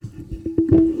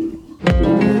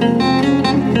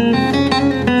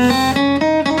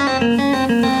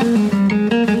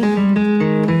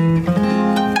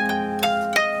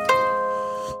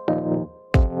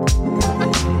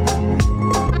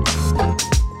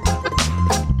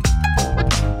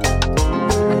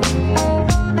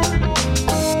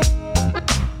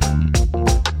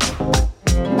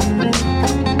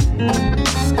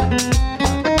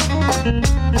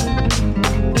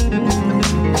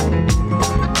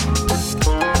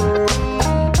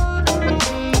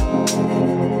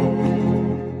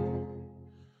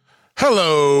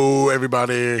Hello,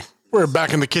 everybody. We're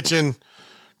back in the kitchen.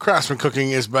 Craftsman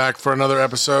Cooking is back for another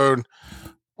episode.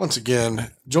 Once again,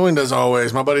 joined as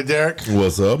always, my buddy Derek.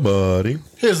 What's up, buddy?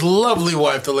 His lovely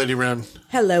wife, the Lady Wren.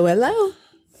 Hello, hello.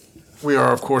 We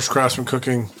are, of course, Craftsman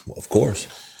Cooking. Well, of course.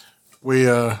 We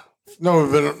took a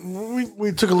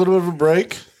little bit of a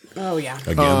break. Oh, yeah.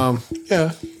 Again.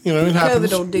 Yeah, you know, it happens.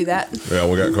 COVID will do that. Yeah,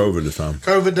 we got COVID this time.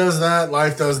 COVID does that.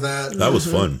 Life does that. That was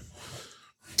fun.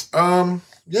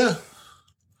 Yeah.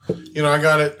 You know, I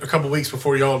got it a couple weeks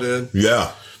before y'all did.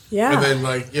 Yeah. Yeah. And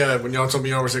then, when y'all told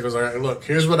me y'all were sick, I was like, look,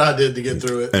 here's what I did to get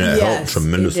through it. And it Yes, helped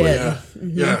tremendously. you did. Yeah.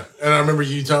 Yeah. And I remember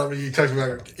you texted me,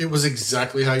 like, it was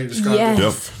exactly how you described Yes. it.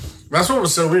 Yep. That's what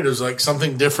was so weird. It was like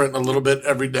something different a little bit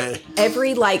every day.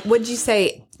 Every, what'd you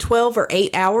say, 12 or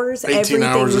 8 hours? 18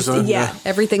 hours or was, so, yeah.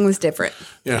 Everything was different.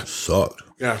 Yeah. Sucked.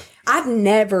 Yeah. I've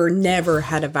never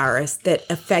had a virus that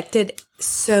affected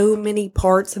so many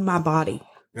parts of my body.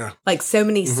 Yeah. Like so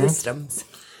many systems.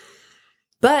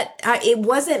 But it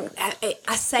wasn't,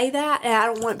 I say that, and I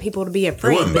don't want people to be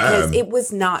afraid wasn't because bad. it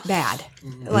was not bad.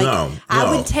 Like, No, I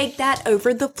no. would take that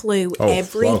over the flu Oh,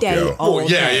 every fuck day. yeah. All Yeah.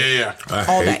 day. Yeah. I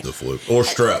All hate day. the flu. Or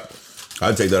strep.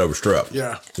 I'd take that over strep.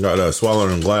 Yeah. Got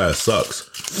swallowing in glass sucks.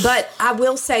 But I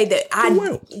will say that I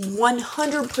will.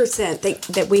 100% think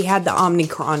that we had the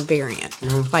Omicron variant.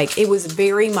 Like, it was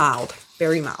very mild.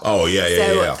 Very mild. Oh, yeah.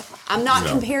 So I'm not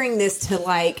comparing this to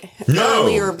No,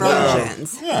 earlier no.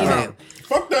 versions. Yeah. You know.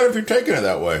 Fuck that if you're taking it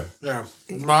that way. Yeah.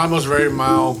 Mine was very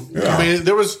mild. Yeah. I mean,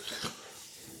 there was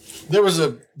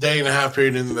a day and a half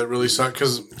period in there that really sucked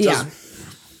because Yeah.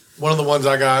 one of the ones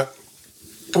I got,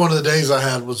 one of the days I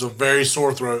had was a very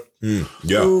sore throat.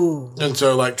 Yeah. Ooh. And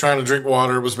so, trying to drink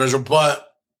water was miserable, but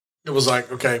it was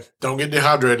like, okay, don't get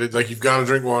dehydrated. Like, you've got to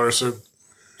drink water. So,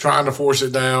 trying to force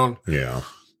it down. Yeah.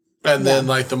 And then,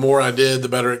 the more I did, the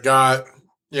better it got.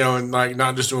 You know, and,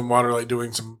 not just doing water,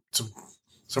 doing some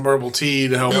herbal tea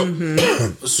to help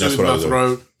soothe what I my was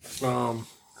doing. throat.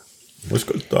 That's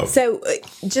good stuff. So,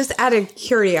 just out of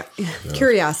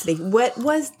curiosity, what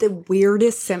was the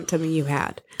weirdest symptom you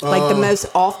had? Like the most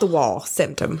off the wall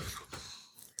symptom?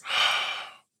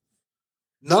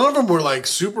 None of them were,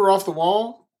 super off the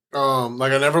wall. I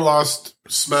never lost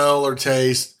smell or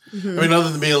taste. I mean, other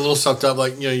than being a little sucked up,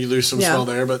 you lose some smell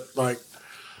there. But,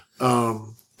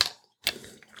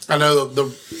 I know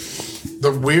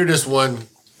the weirdest one,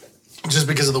 just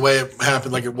because of the way it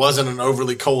happened, it wasn't an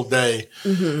overly cold day.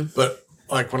 But,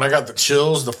 when I got the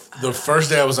chills, the first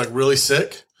day I was, really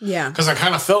sick. Yeah. Because I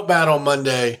kind of felt bad on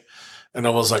Monday. And I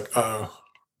was like, uh-oh,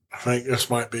 I think this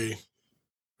might be,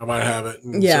 I might have it.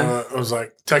 And Yeah. so I was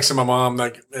texting my mom,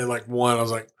 at 1, I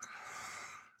was like,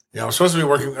 yeah, I'm supposed to be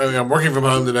working. I mean, I'm working from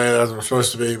home today as I'm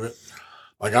supposed to be, but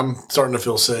I'm starting to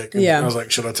feel sick. And Yeah. I was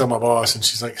like, should I tell my boss? And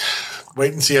she's like,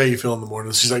 wait and see how you feel in the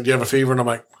morning. She's like, do you have a fever? And I'm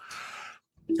like,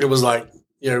 it was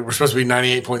we're supposed to be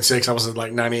 98.6. I was at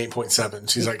 98.7.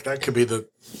 She's like, that could be the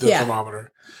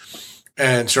thermometer.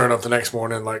 And sure enough, the next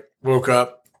morning, woke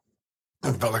up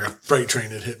and felt like a freight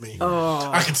train had hit me. Oh.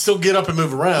 I could still get up and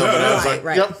move around, but I was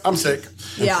Right. yep, I'm sick.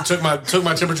 Yeah. Took my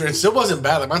temperature. It still wasn't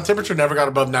bad. My temperature never got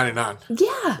above 99. Yeah.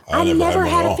 I I never never had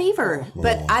had one a at fever,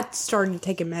 but I started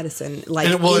taking medicine And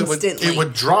it instantly.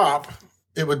 would drop.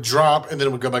 It would drop, and then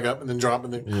it would go back up, and then drop,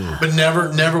 and then, but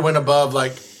never went above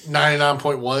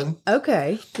 99.1.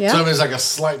 Okay. Yeah. So it was a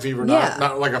slight fever,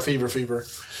 not like a fever.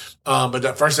 But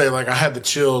that first day, I had the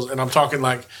chills, and I'm talking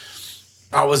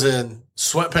I was in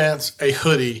sweatpants, a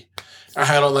hoodie. I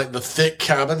had on the thick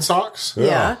cabin socks.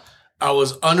 yeah. I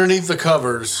was underneath the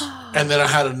covers, and then I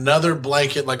had another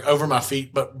blanket over my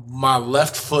feet, but my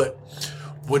left foot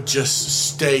would just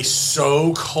stay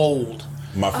so cold.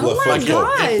 My Oh foot my felt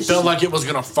God. cold. It felt like it was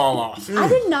gonna fall off. I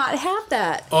did not have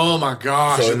that. Oh my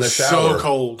gosh, So it in the was shower- so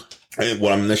cold. And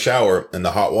when I'm in the shower and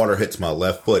the hot water hits my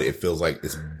left foot, it feels like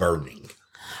it's burning.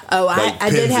 Oh, Like I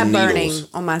did pins have and burning needles.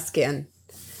 on my skin.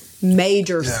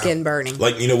 Major skin burning.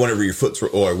 Whenever your foot's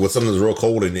or when something's real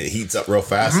cold and it heats up real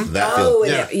fast, that feels.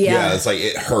 and Yeah. It's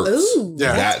it hurts. Ooh,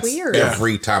 Yeah. that's weird.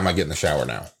 Every time I get in the shower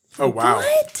now. Oh wow.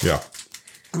 What? Yeah.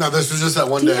 No, this was just that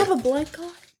one Do you day. have a blood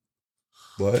clot?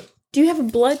 What? Do you have a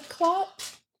blood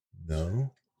clot?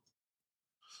 No.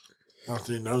 Not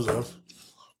that he knows of.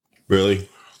 Really?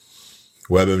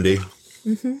 WebMD?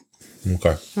 Mm-hmm.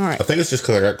 Okay. All right. I think it's just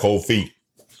because I got cold feet.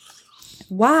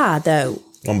 Why, though?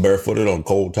 I'm barefooted on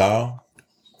cold tile.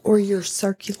 Or your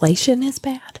circulation is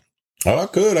bad? Oh, I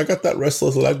could. I got that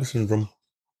restless leg syndrome.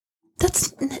 That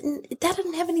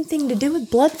doesn't have anything to do with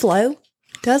blood flow,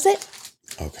 does it?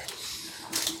 Okay.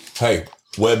 Hey,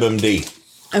 WebMD.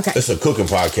 Okay. It's a cooking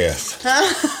podcast.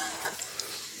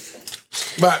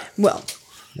 But, Well,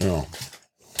 Yeah.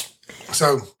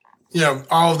 so,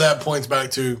 all of that points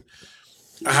back to,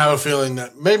 I have a feeling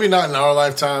that maybe not in our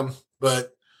lifetime,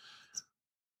 but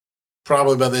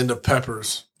probably by the end of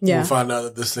Peppers, we'll find out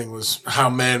that this thing was how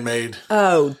man-made.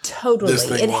 oh, totally. This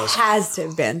thing It was. has to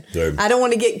have been. Dude. I don't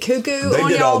want to get cuckoo They on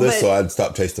did y'all, all this but so I'd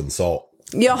stop tasting salt.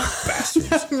 yeah,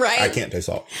 Bastards. right. I can't taste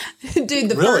salt. Dude,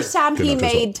 the Really? first time he Couldn't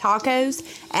taste made tacos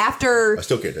after I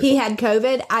still can't taste he it. had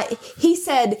COVID, he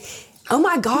said, "Oh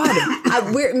my god!"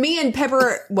 Me and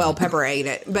Pepper. Well, Pepper ate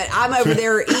it, but I'm over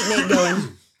there eating it,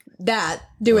 going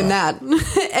doing that,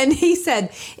 and he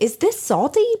said, "Is this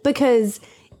salty?" Because,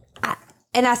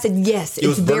 I said, "Yes,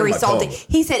 was it's burning very my salty." tongue.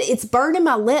 He said, "It's burning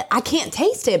my lip. I can't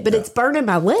taste it, but it's burning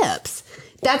my lips."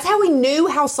 That's how he knew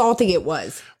how salty it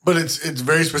was. But it's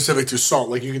very specific to salt.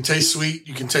 Like, you can taste sweet,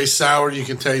 you can taste sour, you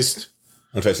can taste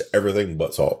everything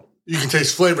but salt.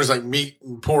 flavors like meat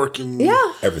and pork and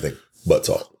Yeah, Everything but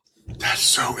salt. That's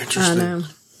so I interesting. know.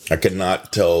 I could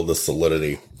not tell the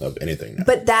solidity of anything now.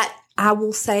 But that, I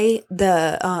will say,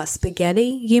 the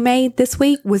spaghetti you made this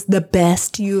week was the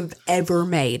best you've ever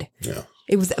made. Yeah.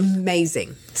 It was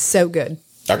amazing. So good.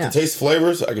 I can taste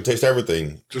flavors. I can taste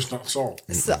everything. Just not salt.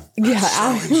 So, yeah,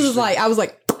 I was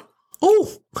like, oh,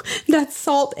 that's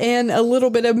salt and a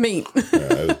little bit of meat. Yeah,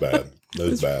 it was bad. It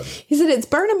was bad. He said, it's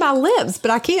burning my lips,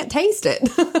 but I can't taste it.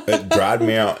 It dried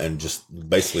me out and just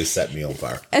basically set me on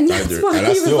fire. And that's why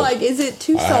he was like, is it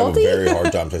too I have a salty? very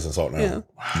hard time tasting salt now. Yeah.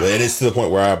 But it is to the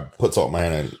point where I put salt in my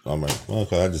hand and I'm like,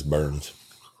 okay, that just burns.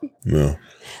 Yeah.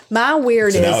 My So now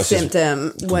weirdest it's just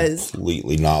symptom was,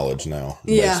 Completely knowledge now.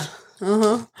 yeah.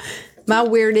 My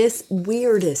weirdest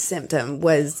symptom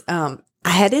was, I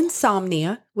had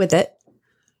insomnia with it.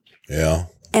 Yeah.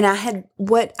 And I had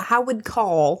what I would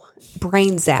call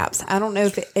brain zaps. I don't know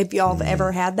if y'all have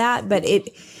ever had that, but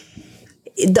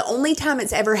the only time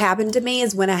it's ever happened to me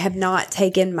is when I have not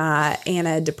taken my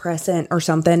antidepressant or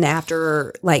something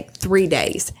after like 3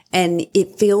 days. And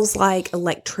it feels like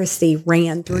electricity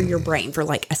ran through your brain for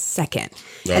like a second.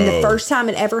 And the first time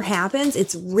it ever happens,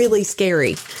 it's really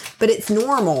scary, but it's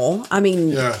normal. I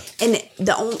mean, and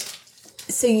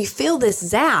so you feel this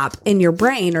zap in your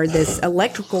brain or this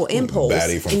electrical impulse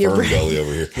Baddie from in your Fern brain. Gully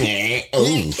over here.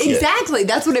 Oh, shit. Exactly.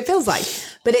 That's what it feels like.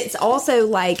 But it's also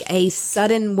like a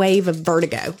sudden wave of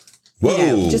vertigo. Whoa. You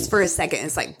know, just for a second.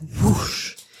 It's like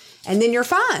whoosh. And then you're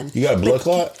fine. You got a blood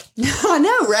clot? I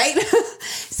know, right?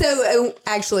 So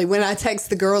actually, when I text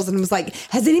the girls and was like,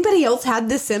 has anybody else had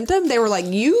this symptom? They were like,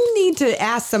 you need to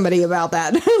ask somebody about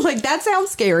that. Like, that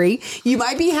sounds scary. You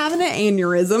might be having an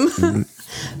aneurysm.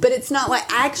 But it's not like,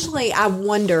 actually, I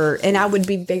wonder, and I would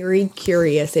be very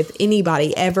curious if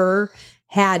anybody ever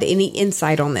had any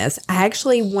insight on this. I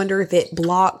actually wonder if it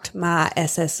blocked my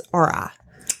SSRI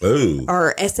Ooh.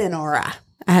 or SNRI.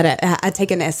 I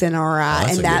take an SNRI, that's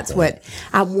and a that's good what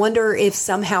I wonder if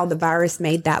somehow the virus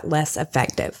made that less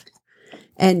effective.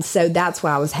 And so that's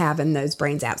why I was having those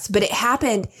brain zaps. But it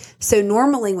happened. So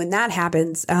normally when that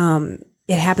happens,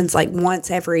 it happens like once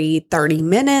every 30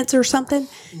 minutes or something.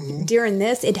 Mm-hmm. During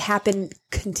this, it happened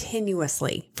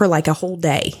continuously for like a whole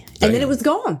day. And then it was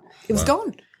gone. It was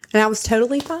gone. And I was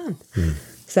totally fine.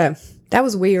 So that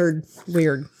was weird.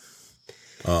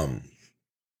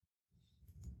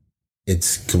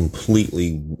 It's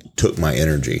completely took my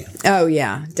energy. Oh,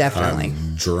 yeah, definitely.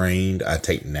 I'm drained. I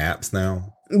take naps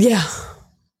now. Yeah.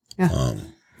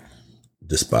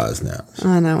 Despise naps.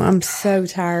 I know. I'm so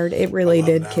tired. It really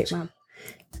did kick my...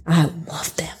 I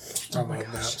love them. Oh my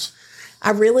gosh.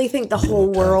 I really think the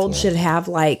whole world should have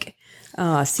like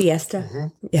siesta.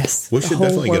 Mm-hmm. Yes. We the should whole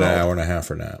definitely get an world. hour and a half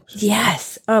for naps.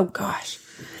 Yes. Oh gosh.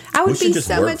 I would should be just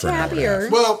so work much for an hour and a happier.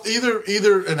 half. Well,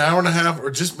 either an hour and a half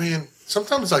or just, man,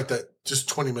 sometimes like that, just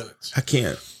 20 minutes. I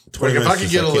can't. Like if I could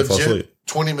get a can't fall legit asleep.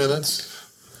 20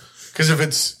 minutes, because if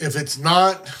it's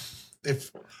not,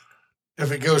 if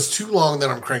it goes too long, then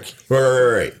I'm cranky.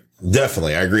 Right.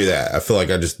 Definitely. I agree that. I feel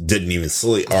like I just didn't even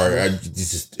sleep. Or I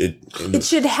just, It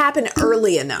should happen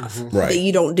early enough Right. that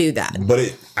you don't do that.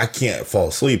 But I can't fall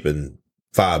asleep in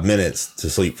 5 minutes to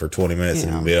sleep for 20 minutes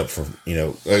and be up for,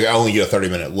 like I only get a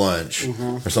 30-minute lunch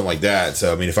or something like that.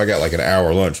 So, I mean, if I got like an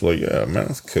hour lunch, like, yeah, man,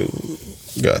 that's cool.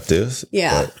 You got this.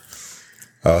 Yeah.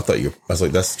 But, I was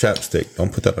like, that's chapstick.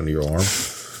 Don't put that under your arm.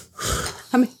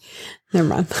 I mean, never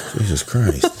mind. Jesus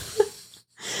Christ.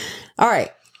 All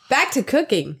right. Back to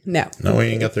cooking. No, we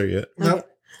ain't got there yet. Nope.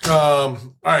 All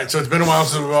right. So it's been a while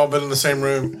since we've all been in the same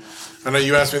room. I know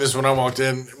you asked me this when I walked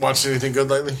in. Watched anything good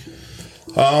lately?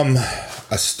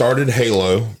 I started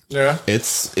Halo. Yeah.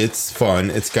 It's fun.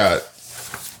 It's got,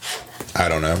 I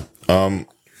don't know.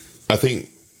 I think,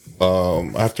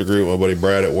 I have to agree with my buddy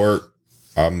Brad at work.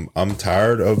 I'm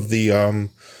tired of the,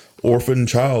 orphan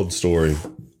child story.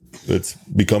 It's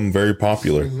become very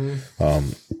popular.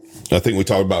 I think we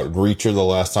talked about Reacher the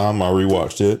last time. I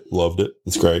rewatched it. Loved it.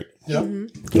 It's great. Yep.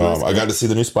 I got to see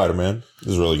the new Spider-Man. It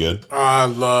was really good. I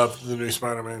love the new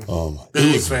Spider-Man. It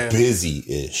was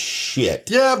busy as shit.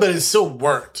 Yeah, but it still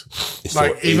worked.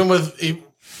 Even with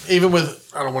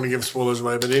I don't want to give spoilers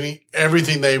away, but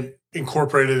everything they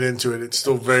incorporated into it, it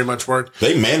still very much worked.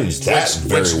 They managed that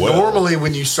very well. Normally,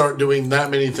 when you start doing that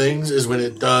many things, is when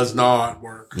it does not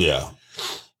work. Yeah.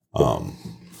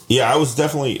 I was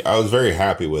very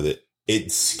happy with it.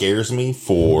 It scares me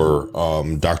for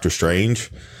Doctor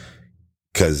Strange,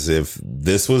 because if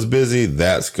this was busy,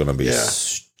 that's going to be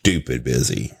stupid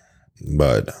busy.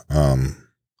 But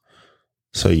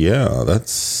so yeah,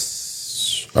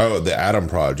 that's the Adam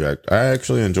Project. I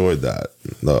actually enjoyed that.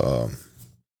 The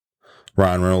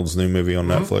Ryan Reynolds' new movie on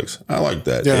Netflix. I like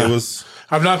that. Yeah.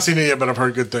 I've not seen it yet, but I've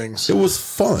heard good things. It was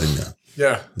fun.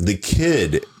 Yeah. The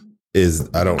kid is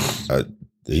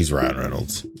he's Ryan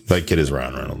Reynolds. That kid is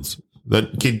Ryan Reynolds.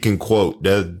 That kid can quote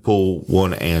Deadpool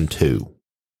 1 and 2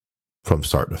 from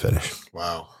start to finish.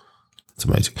 Wow. It's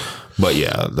amazing. But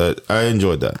yeah, I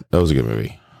enjoyed that. That was a good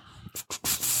movie.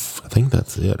 I think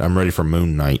that's it. I'm ready for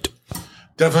Moon Knight.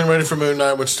 Definitely ready for Moon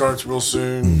Knight, which starts real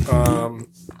soon. The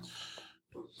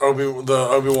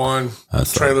Obi-Wan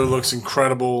trailer looks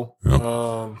incredible. Yep.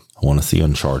 I want to see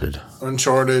Uncharted.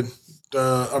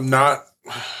 I've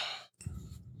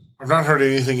not heard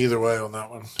anything either way on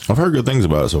that one. I've heard good things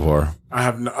about it so far.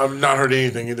 I've not heard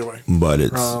anything either way. But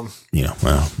it's, I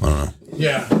don't know.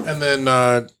 Yeah. And then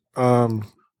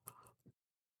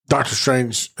Doctor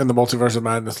Strange and the Multiverse of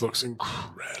Madness looks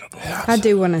incredible. I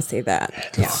do want to see that.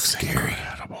 It looks scary.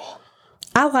 Incredible.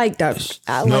 I like Doctor.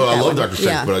 I love Doctor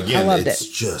Strange, but again, it's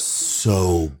just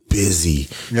so busy.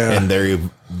 Yeah.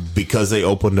 And because they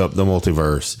opened up the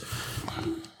multiverse.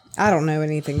 I don't know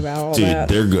anything about all that.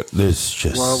 Dude, they're good. There's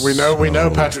just we know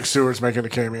Patrick Stewart's making a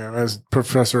cameo as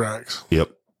Professor X. Yep,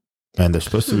 and they're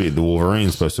supposed to be the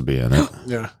Wolverine's supposed to be in it.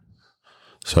 Yeah.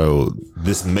 So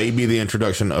this may be the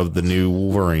introduction of the new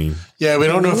Wolverine. Yeah, we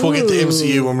don't know if we'll get the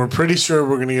MCU, and we're pretty sure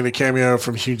we're going to get a cameo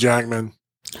from Hugh Jackman.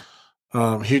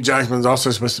 Hugh Jackman's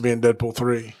also supposed to be in Deadpool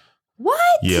 3.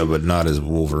 What? Yeah, but not as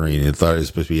Wolverine. I thought he was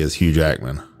supposed to be as Hugh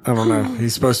Jackman. I don't know.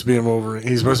 He's supposed to be in Wolverine.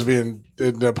 He's supposed to be in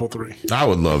Deadpool 3. I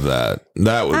would love that.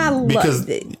 That would because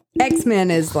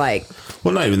X-Men is like,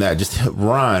 well, not even that. Just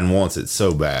Ryan wants it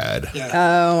so bad. Yeah.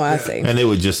 Oh, I see. And it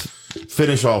would just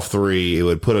finish off 3. It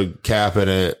would put a cap in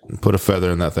it, put a feather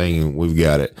in that thing, and we've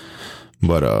got it.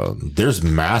 But there's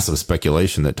massive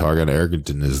speculation that Taron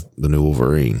Egerton is the new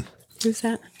Wolverine. Who's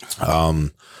that?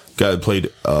 Guy that played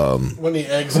when the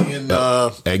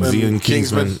Eggsy and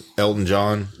Kingsman, Elton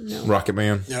John, Rocket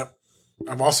Man. Yep.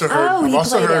 I've also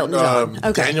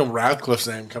heard Daniel Radcliffe's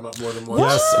name come up more than once.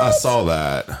 Yes, I saw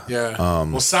that. Yeah.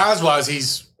 Well, size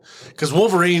wise, because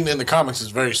Wolverine in the comics is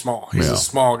very small. He's a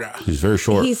small guy. He's very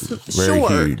short. He's very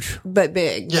huge, but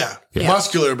big. Yeah.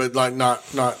 Muscular, but like not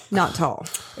tall.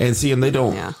 And see, and they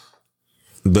don't. Yeah.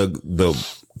 The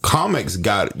comics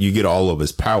you get all of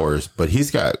his powers, but he's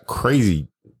got crazy.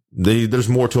 There's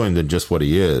more to him than just what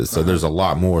he is. So there's a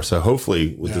lot more. So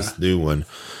hopefully with this new one,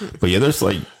 but there's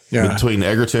like between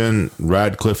Egerton,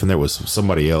 Radcliffe, and there was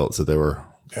somebody else that they were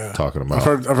talking about.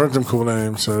 I've heard some cool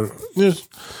names. So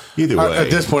either way, at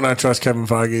this point, I trust Kevin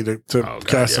Feige to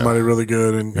cast somebody really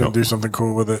good and do something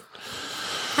cool with it.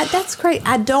 That's great.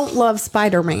 I don't love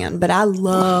Spider-Man, but I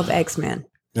love X-Men.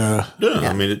 Yeah.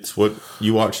 I mean, it's what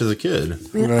you watched as a kid.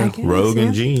 Yeah, Rogue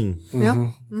and Jean. Mm-hmm. Yep.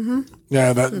 Mm-hmm.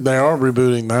 Yeah, they are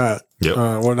rebooting that. Yep.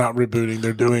 Well, not rebooting.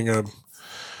 They're doing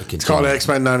it's called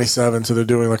X-Men 97, so they're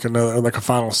doing like a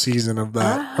final season of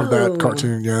that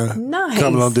cartoon. Yeah, nice.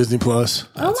 Coming on Disney Plus.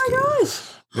 Oh my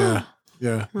gosh.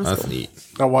 Yeah. That's neat.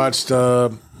 I watched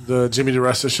the Jimmy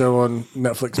DeResta show on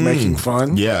Netflix, Making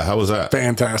Fun. Yeah, how was that?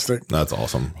 Fantastic. That's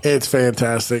awesome. It's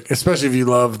fantastic, especially if you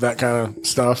love that kind of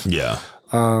stuff. Yeah.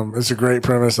 It's a great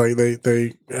premise. Like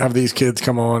they have these kids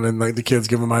come on and like the kids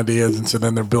give them ideas, and so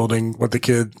then they're building what the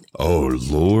kid. Oh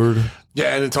Lord!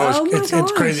 Yeah, and it's always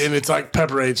it's crazy, and it's like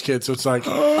Pepper Age kids. So it's like,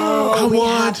 we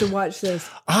have to watch this.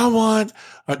 I want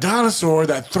a dinosaur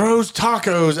that throws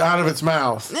tacos out of its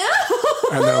mouth,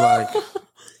 and they're like.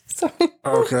 Sorry.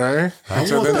 Okay.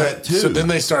 So then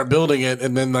they start building it,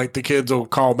 and then like the kids will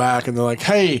call back, and they're like,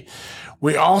 "Hey,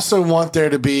 we also want there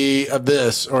to be a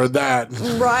this or that."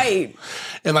 Right.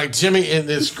 And like Jimmy, and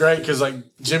it's great because like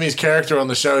Jimmy's character on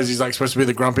the show is he's like supposed to be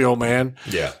the grumpy old man.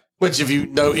 Yeah. Which, if you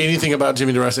know anything about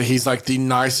Jimmy DeRessa, he's like the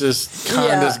nicest,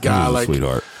 kindest guy. Like,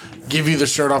 sweetheart. Give you the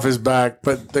shirt off his back,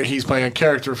 but he's playing a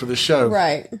character for the show,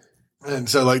 Right. And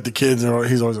so like the kids are,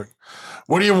 he's always like,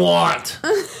 "What do you want?"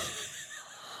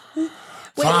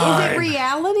 Wait, is it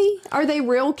reality? Are they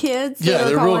real kids? Yeah,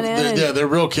 they're real. They're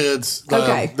real kids.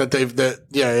 Okay.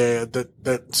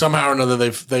 That somehow or another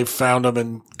they've found them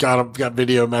and got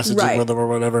video messaging with them or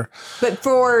whatever. But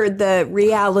for the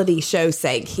reality show's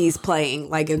sake, he's playing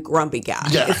like a grumpy guy.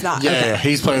 Yeah, It's not. Yeah, okay.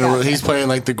 he's playing. He's playing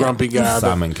like the grumpy guy.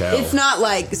 Simon Cowell. It's not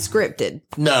like scripted.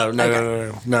 No.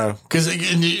 Because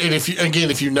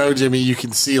if you know Jimmy, you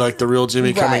can see like the real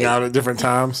Jimmy coming out at different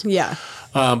times. Yeah.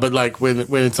 But like when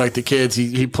it's like the kids,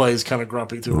 he plays kind of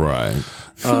grumpy too. Right.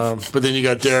 But then you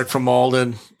got Derek from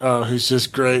Malden, who's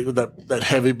just great with that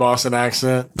heavy Boston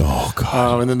accent. Oh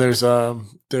God. And then there's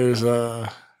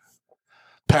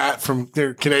Pat from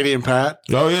Canadian Pat.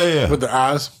 Oh yeah. With the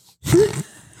eyes.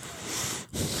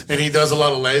 And he does a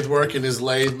lot of lathe work, and his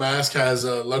lathe mask has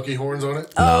Loki horns on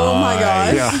it. Oh my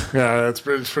gosh. Yeah, it's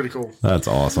pretty cool. That's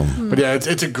awesome. But yeah,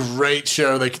 it's a great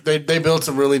show. They build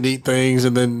some really neat things,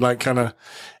 and then like kind of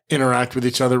interact with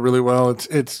each other really well.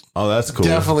 It's that's cool.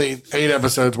 Definitely 8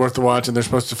 episodes worth to watch, and they're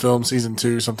supposed to film season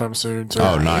 2 sometime soon.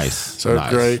 So, nice. So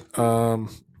nice. Great.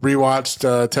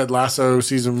 Rewatched Ted Lasso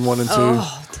season 1 and 2.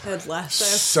 Oh, Ted Lasso.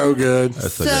 So good.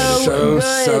 That's So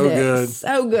good.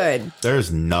 So good.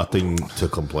 There's nothing to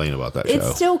complain about that show.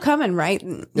 It's still coming, right?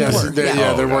 Yeah,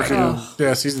 they're working. Oh.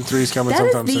 Yeah, season 3 is coming That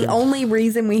sometime is the soon. only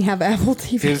reason we have Apple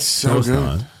TV. It's so good.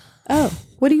 not. Oh,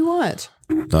 what do you watch?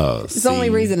 It's the only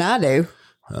reason I do.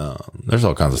 There's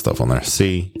all kinds of stuff on there.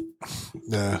 See,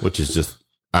 Yeah. which is just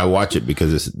I watch it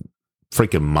because it's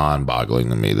freaking mind-boggling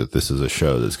to me that this is a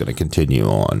show that's going to continue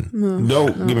on.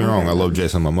 Don't get me wrong, I love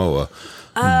Jason Momoa.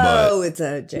 Oh, it's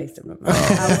a Jason Momoa.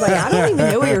 I was like, I don't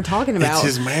even know what you're talking about.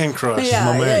 It's his man crush.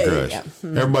 Yeah. My man crush.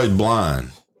 Everybody's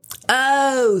blind.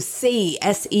 Oh,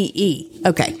 SEE.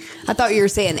 Okay. I thought you were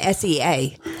saying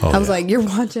SEA. I was like, you're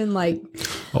watching like,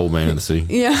 Old Man of the Sea.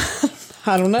 yeah,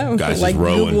 I don't know. Guys like just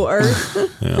rowing. Google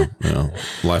Earth, Yeah.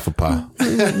 Life of Pi.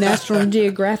 National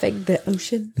Geographic, the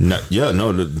ocean. No,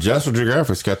 the National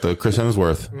Geographic's got the Chris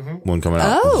Hemsworth one coming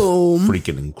out. Oh.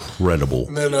 Freaking incredible.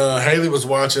 And then Haley was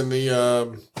watching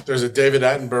there's a David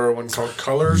Attenborough one called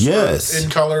Colors. Yes. In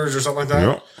Colors or something like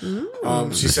that.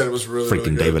 Yep. She said it was really,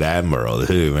 Freaking really good. David Attenborough,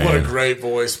 too, man. What a great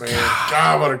voice, man.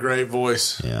 God, what a great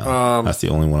voice. Yeah. That's the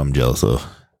only one I'm jealous of.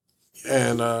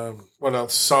 And what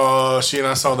else? She and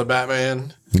I saw the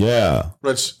Batman, Yeah.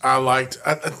 which I liked.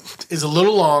 It's a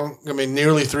little long. I mean,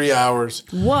 nearly 3 hours.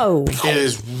 Whoa. It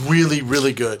is really,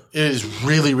 really good. It is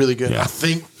really, really good. Yeah. I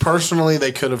think personally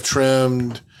they could have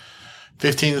trimmed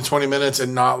 15 to 20 minutes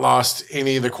and not lost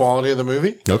any of the quality of the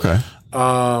movie. Okay.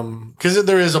 Because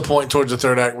there is a point towards the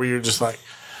third act where you're just like,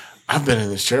 I've been in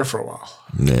this chair for a while.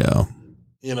 Yeah.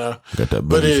 You know, Got that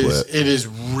but booty sweat. it is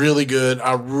really good.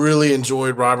 I really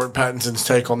enjoyed Robert Pattinson's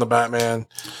take on the Batman.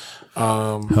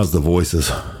 How's the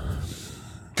voices?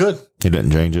 Good. He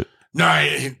didn't change it. No,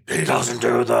 he doesn't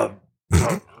do the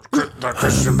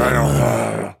Christian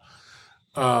Bale.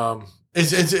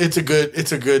 It's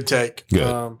a good take.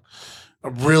 Good. I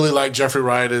really like Jeffrey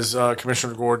Wright as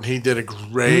Commissioner Gordon. He did a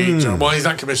great job. Well, he's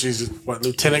not Commissioner. He's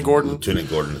Lieutenant Gordon Lieutenant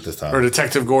Gordon at this time. or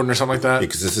Detective Gordon or something like that.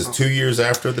 Because this is 2 years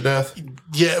after the death?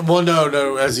 Yeah. Well,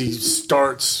 no. As he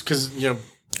starts, because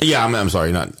Yeah, I'm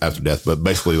sorry, not after death, but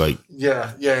basically like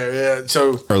yeah.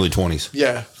 So early 20s.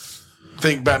 yeah, I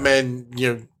think Batman.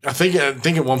 I think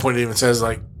at one point it even says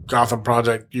like Gotham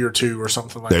Project Year 2 or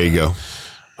something like that. There you go.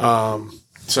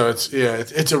 So it's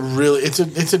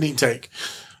a neat take.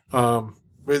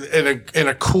 In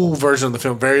a cool version of the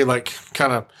film, very like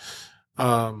kind of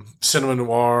cinema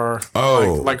noir,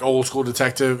 like old school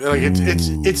detective. Like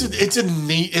it's a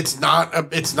neat. It's not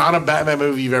a Batman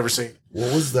movie you've ever seen.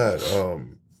 What was that?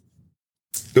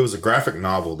 It was a graphic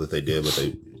novel that they did, but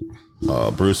they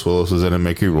Bruce Willis was in it,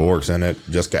 Mickey Rourke's in it,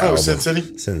 Jessica Alba. Sin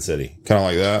City. Sin City, kind of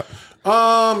like that.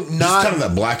 Not Just kind of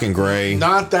that black and gray.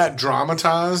 not that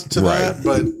dramatized to Right.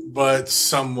 that, but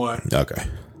somewhat. Okay.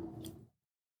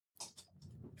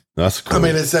 That's cool. I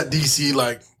mean, it's that DC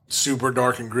like super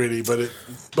dark and gritty, but it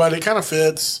kind of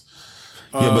fits.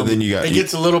 But then you got it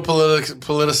gets a little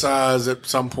politicized at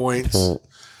some points.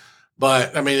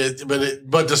 But I mean,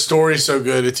 but the story's so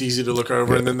good, it's easy to look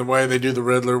over. And then the way they do the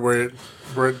Riddler, where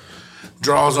it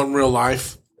draws on real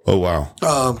life. Oh wow!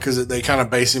 Because they kind of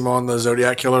base him on the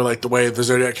Zodiac killer, like the way the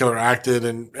Zodiac killer acted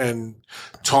and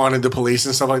taunted the police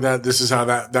and stuff like that. This is how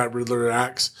that Riddler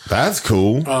acts. That's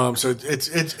cool. So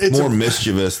it's more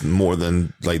mischievous, more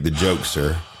than like the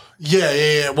jokester.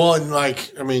 Yeah. Well, and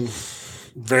like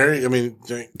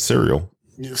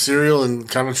Serial and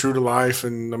kind of true to life,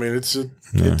 and I mean it's a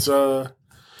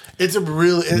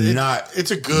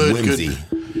good whimsy.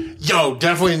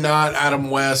 Definitely not Adam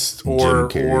West or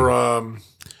Jim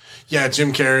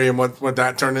Carrey and what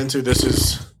that turned into.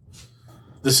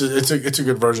 It's a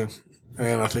good version,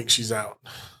 and I think she's out.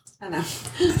 I know.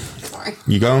 Sorry.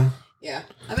 You gone? Yeah,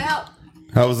 I'm out.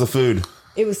 How was the food?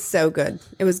 It was so good.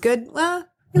 It was good. Well,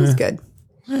 it was good.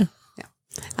 Yeah.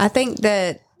 I think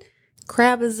that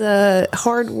crab is a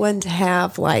hard one to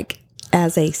have like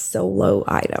as a solo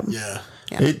item. Yeah.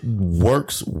 It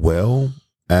works well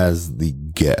as the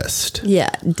guest. Yeah,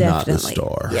 definitely. Not the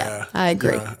star. Yeah, I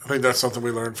agree. Yeah, I think that's something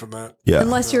we learned from that. Yeah.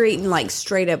 Unless you're eating like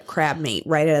straight up crab meat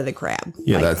right out of the crab.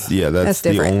 Yeah, Like, that's the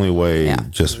different. only way. Yeah.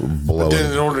 Just blow Then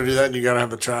it. in order to do that, you got to have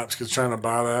the traps because trying to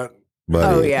buy that. But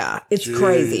Oh yeah, it's Jeez.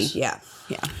 crazy. Yeah.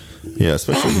 yeah,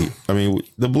 especially. I mean,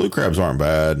 the blue crabs aren't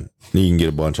bad. You can get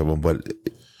a bunch of them, but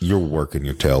you're working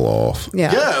your tail off.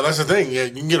 Yeah. Yeah, that's the thing. Yeah,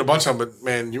 you can get a bunch of them, but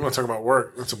man, you want to talk about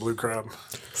work? That's a blue crab.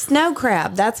 Snow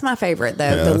crab, that's my favorite though.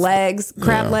 Yeah, The legs,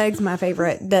 crab legs, my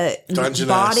favorite. The Dungeness.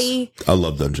 body, I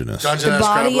love Dungeness. the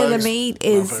body of the meat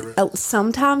is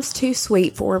sometimes too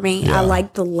sweet for me. Yeah. I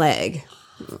like the leg.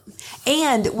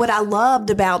 And what I loved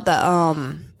about the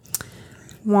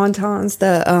wontons,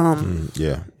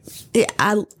 Yeah.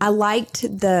 I liked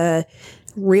the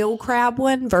real crab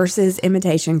one versus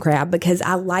imitation crab because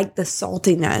I liked the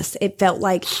saltiness. It felt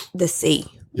like the sea.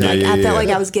 I felt like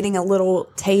I was getting a little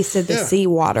taste of the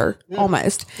seawater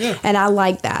almost. Yeah. And I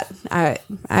like that. I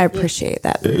appreciate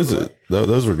that.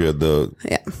 Those were good.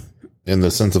 In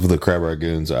the sense of the crab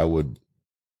ragoons, I would,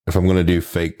 if I'm going to do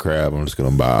fake crab, I'm just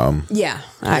going to buy them. Yeah,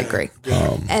 I agree.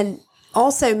 And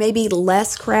also maybe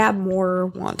less crab,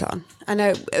 more wonton. I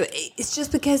know it's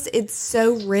just because it's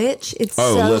so rich. It's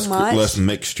less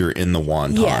mixture in the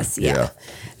wonton. Yes, yeah.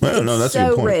 Well, no, that's a so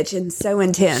good point. rich and so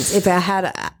intense. If I had,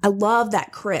 I love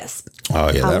that crisp. Oh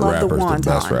yeah, that love wrapper is the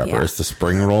best wonton, wrapper. yeah. It's the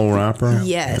spring roll wrapper.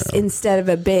 Yes, instead of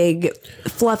a big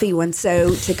fluffy one.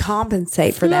 So to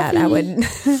compensate for that, I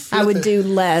would do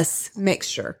less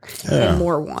mixture and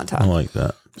more wonton. I like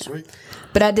that. Sweet.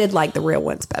 But I did like the real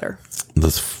ones better.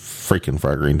 Those freaking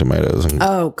fried green tomatoes and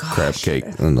crab cake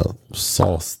and the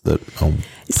sauce that.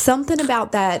 Something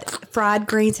about that fried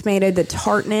green tomato, the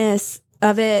tartness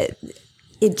of it.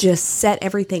 It just set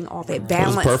everything off. It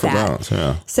balanced perfect that. balance,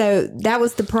 yeah. So that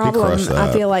was the problem. crushed that.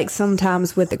 I feel like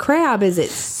sometimes with the crab is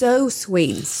it's so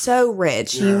sweet, and so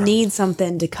rich. You need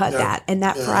something to cut that, and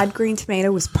that fried green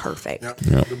tomato was perfect. Yep.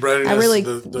 The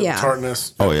breadiness, the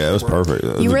tartness. Oh yeah, it was perfect.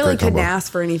 It was You a really great couldn't combo.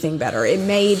 ask for anything better.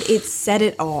 It set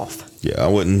it off. Yeah, I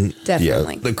wouldn't.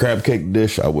 Definitely. Yeah, the crab cake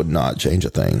dish, I would not change a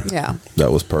thing. Yeah.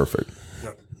 That was perfect.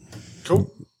 Yep.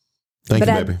 Cool. Thank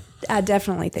But you, baby. I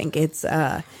definitely think it's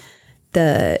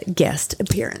the guest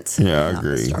appearance. Yeah, I not the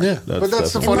agree. star. Yeah, but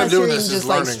that's the fun of Unless you're doing eating this is just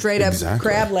like learning. straight up Exactly.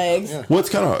 crab legs. Well, it's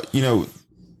kind of,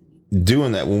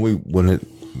 doing that when it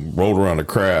rolled around a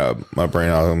crab, my brain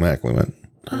automatically went,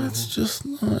 that's just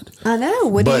not. I know.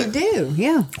 What do But- you do?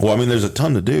 Yeah. Well, I mean, there's a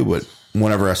ton to do, but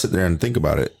whenever I sit there and think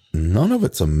about it, none of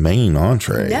it's a main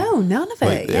entree. No, none of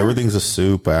Like it. Yeah. everything's a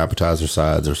soup, appetizer,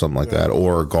 sides, or something like that,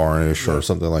 or a garnish, or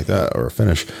something like that, or a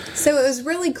finish. So it was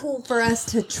really cool for us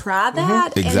to try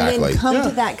that and Exactly. then come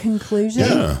to that conclusion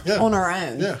Yeah. on our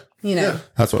own. Yeah. You know.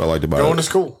 That's what I liked about Going it. to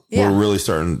school. Yeah. We're really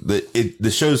starting.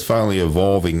 The show's finally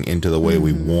evolving into the way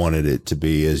we wanted it to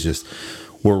be. Is just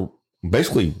we're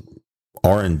basically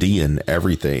R&D and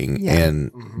everything,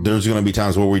 and there's going to be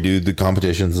times where we do the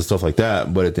competitions and stuff like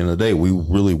that. But at the end of the day, we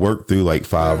really worked through like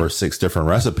 5 or 6 different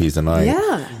recipes a night.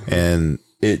 Yeah. And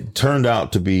it turned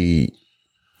out to be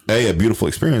a beautiful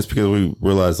experience because we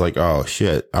realized like, oh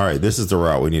shit, all right, this is the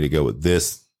route we need to go with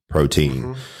this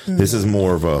protein. This is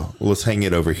more of a let's hang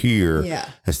it over here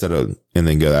instead of and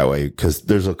then go that way, because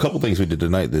there's a couple things we did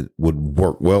tonight that would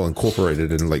work well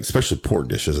incorporated in like especially pork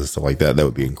dishes and stuff like that. That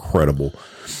would be incredible.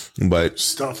 But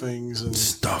stuffings,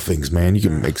 man, you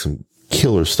can make some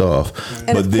killer stuff. And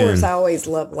but of then course, I always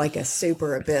love like a soup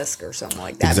or a bisque or something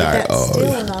like that. Exactly. But that's Oh,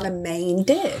 still yeah. not a main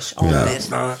dish on No, it. it's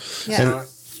not. Yeah.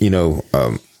 It's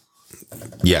not.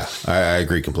 Yeah, I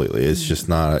agree completely. It's just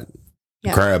not.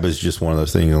 Crab is just one of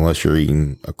those things. Unless you're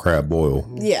eating a crab boil.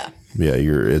 Yeah. Yeah,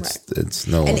 it's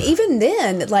no. And even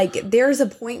then, like, there's a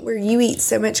point where you eat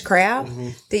so much crab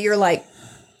that you're like,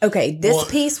 okay, this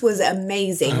piece was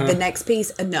amazing. The next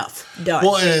piece, enough, done.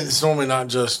 Well, and it's normally not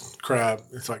just crab;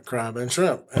 it's like crab and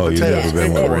shrimp. And you never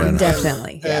been with one.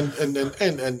 Definitely, and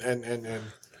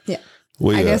yeah.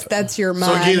 I guess that's your mind.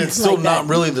 So again, it's still like not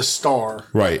that. really the star,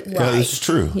 right? Yeah, this is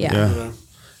true. Yeah.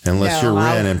 Unless you're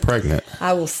ran and pregnant.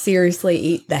 I will seriously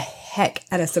eat the heck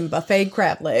out of some buffet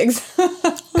crab legs.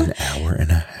 An hour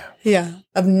and a half. Yeah,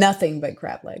 of nothing but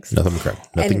crab legs. Nothing but crab.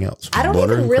 Nothing else. I don't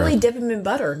Butter even and really crab. dip them in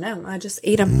butter. No, I just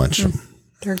eat them. Munch them.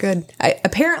 They're good.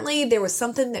 Apparently, there was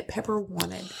something that Pepper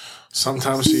wanted.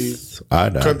 Sometimes she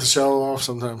cut the shell off.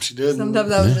 Sometimes she didn't.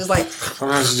 Sometimes I was just like.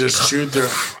 Sometimes she just chewed through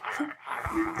it.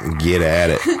 Get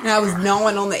at it. And I was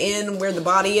gnawing on the end where the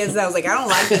body is. I was like, I don't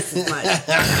like this as much.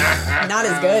 Not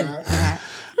as good.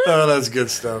 Oh, that's good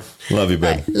stuff. Love you,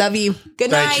 baby. Love you.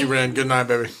 Good night. Thank you, Ren. Good night,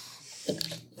 baby.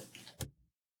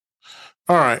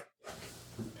 All right.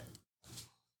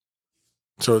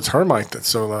 So it's her mic that's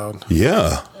so loud.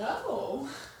 Yeah.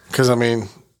 Because, I mean,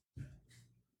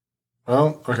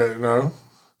 well, okay, no.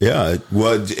 Yeah.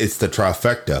 Well, it's the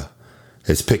trifecta.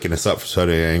 It's picking us up from so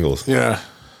many angles. Yeah.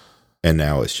 And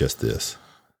now it's just this.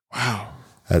 Wow.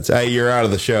 That's, hey, you're out of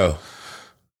the show.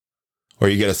 Or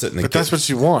you got to sit in the But that's what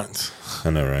she wants. I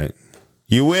know, right?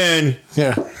 You win.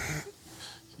 Yeah.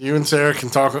 You and Sarah can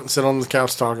talk and sit on the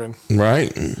couch talking.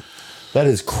 Right? That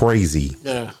is crazy.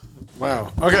 Yeah.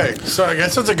 Wow. Okay. So I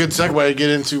guess that's a good segue to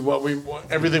get into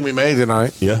everything we made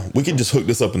tonight. Yeah. We could just hook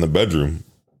this up in the bedroom.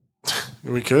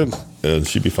 We could. And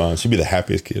she'd be fine. She'd be the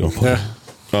happiest kid on planet.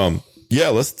 Yeah. Yeah,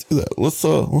 let's do that. Let's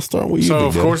start with you. So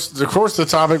of course the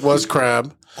topic was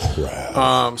crab.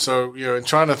 So in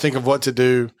trying to think of what to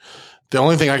do, the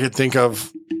only thing I could think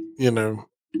of,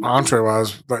 entree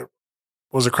wise,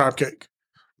 was a crab cake,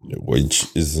 which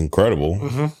is incredible.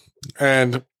 Mm-hmm.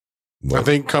 And I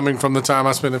think coming from the time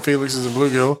I spent at Felix's in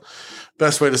Bluegill,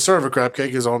 best way to serve a crab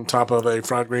cake is on top of a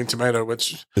fried green tomato.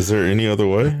 Which is there any other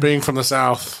way? Being from the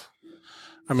South,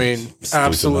 I mean,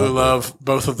 absolutely love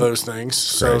both of those things.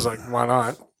 So I was like, why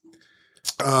not?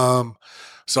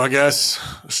 So I guess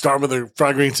start with a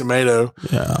fried green tomato.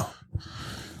 Yeah.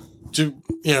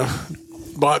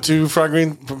 Bought two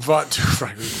green tomatoes.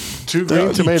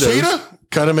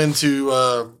 Cut them into,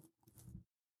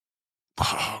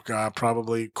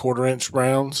 probably 1/4-inch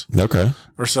rounds. Okay.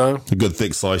 Or so. A good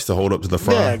thick slice to hold up to the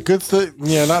fry. Yeah, good thick.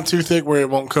 Yeah, not too thick where it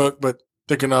won't cook, but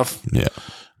thick enough. Yeah.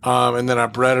 And then I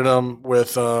breaded them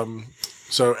with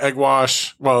egg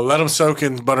wash. Well, let them soak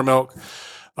in buttermilk,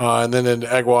 and then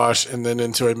into egg wash, and then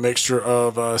into a mixture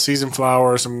of seasoned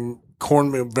flour, some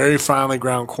cornmeal, very finely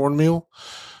ground cornmeal,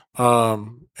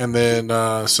 and then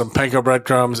some panko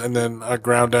breadcrumbs, and then I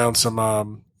ground down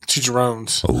some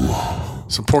chicharrones,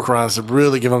 some pork rinds to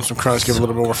really give them some crunch, give them a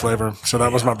little more flavor. So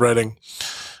that was my breading.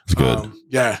 It's good.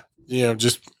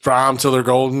 Just fry them till they're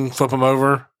golden, flip them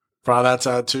over, fry that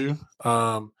side too.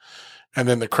 And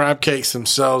then the crab cakes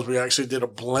themselves, we actually did a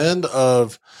blend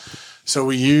of, so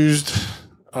we used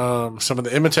some of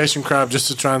the imitation crab just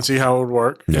to try and see how it would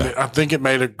work. Yeah. And I think it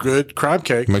made a good crab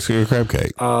cake. Makes a good crab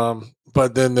cake.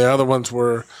 But then the other ones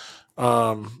were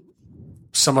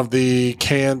some of the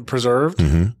canned preserved.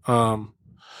 Mm-hmm.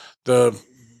 The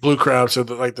blue crab, so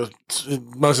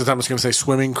most of the time it's going to say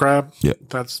swimming crab. Yeah.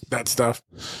 That's that stuff.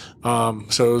 So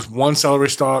it was one celery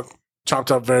stalk,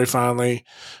 chopped up very finely,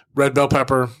 red bell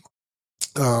pepper,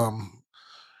 and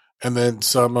then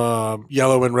some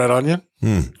yellow and red onion.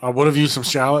 I would have used some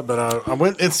shallot, but I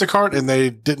went Instacart and they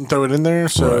didn't throw it in there.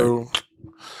 So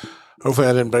hopefully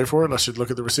I didn't pay for it. I should look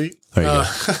at the receipt. There you go.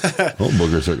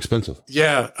 Boogers are expensive.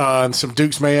 Yeah. And some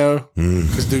Duke's mayo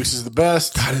because Duke's is the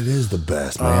best. God, it is the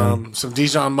best, man. Some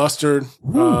Dijon mustard,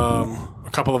 a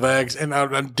couple of eggs. And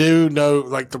I do know,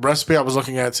 the recipe I was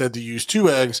looking at said to use 2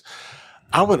 eggs.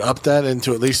 I would up that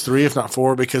into at least 3, if not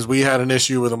 4, because we had an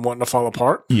issue with them wanting to fall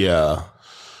apart. Yeah.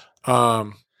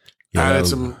 Added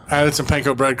some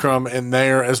panko breadcrumb in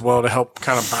there as well to help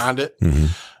kind of bind it.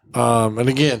 Mm-hmm. And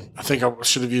again, I think I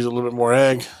should have used a little bit more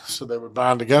egg so they would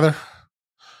bind together.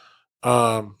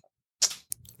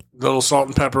 Little salt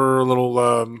and pepper, a little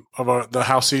of the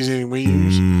house seasoning we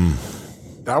use.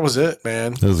 That was it,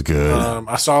 man. It was good.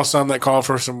 I saw some that called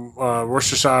for some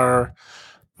Worcestershire.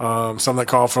 Some that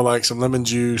call for some lemon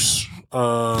juice.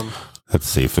 That's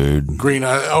seafood. Green.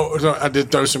 I did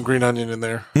throw some green onion in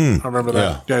there. I remember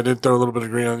that. Yeah, I did throw a little bit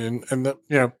of green onion, and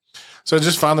so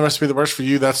just find the recipe that works for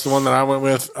you. That's the one that I went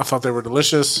with. I thought they were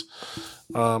delicious.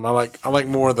 I like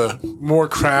more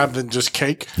crab than just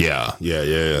cake. Yeah.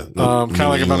 Kind of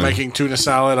like if I'm making tuna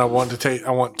salad, I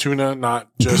want tuna, not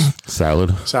just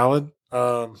salad.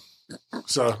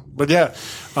 But yeah,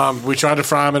 we tried to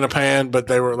fry them in a pan, but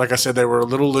they were, like I said, they were a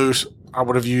little loose. I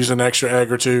would have used an extra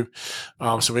egg or two.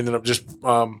 So we ended up just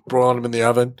broiling them in the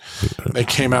oven. They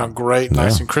came out great,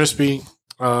 nice and crispy.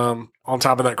 On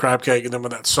top of that crab cake, and then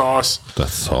with that sauce.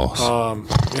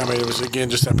 It was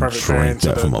again just that perfect pairing.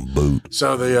 From a boot.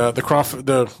 So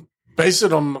base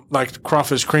it on like the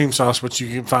crawfish cream sauce, which you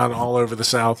can find all over the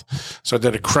South. So I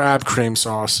did a crab cream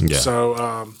sauce. Yeah. So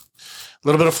a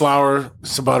little bit of flour,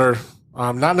 some butter.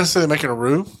 Not necessarily making a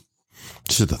roux.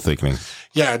 Just the thickening.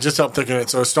 Yeah, just help thicken it.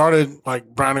 So it started like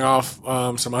browning off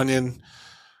some onion,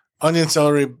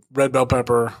 celery, red bell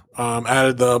pepper.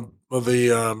 Added the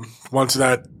once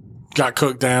that got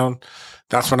cooked down,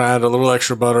 that's when I added a little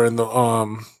extra butter in the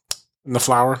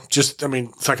flour.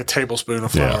 It's like a tablespoon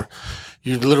of flour. Yeah.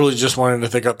 You literally just wanted to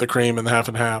thick up the cream in the half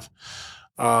and half.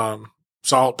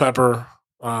 Salt, pepper,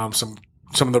 some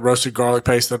of the roasted garlic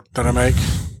paste that I make.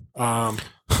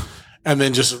 And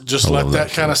then just let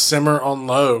that kind of simmer on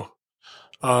low.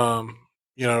 And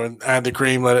add the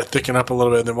cream, let it thicken up a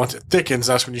little bit. And then once it thickens,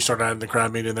 that's when you start adding the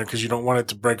crab meat in there because you don't want it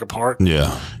to break apart.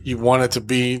 Yeah. You want it to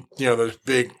be, those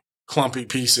big clumpy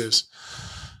pieces.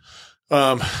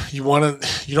 You don't want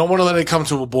to let it come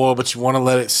to a boil, but you want to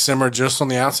let it simmer just on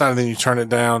the outside, and then you turn it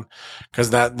down because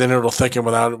then it'll thicken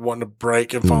without it wanting to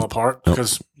break and fall apart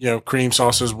because, cream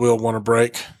sauces will want to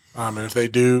break. And if they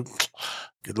do,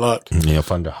 good luck. Yeah,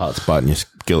 find a hot spot in your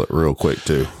skillet real quick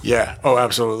too. Yeah. Oh,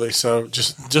 absolutely. So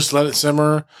just let it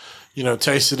simmer.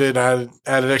 Tasted it. Added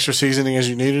extra seasoning as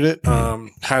you needed it.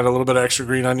 Had a little bit of extra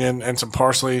green onion and some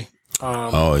parsley.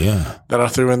 That I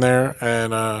threw in there,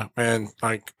 and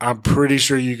I'm pretty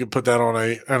sure you could put that on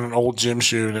an old gym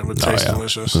shoe and it would taste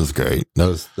delicious. That's great.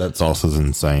 That sauce is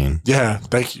insane. Yeah.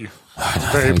 Thank you.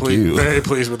 Very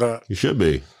pleased with that. You should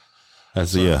be.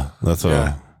 That's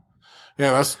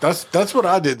what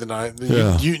I did tonight.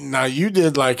 Yeah. You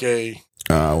did like a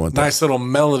nice little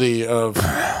melody of.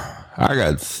 I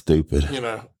got stupid.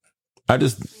 I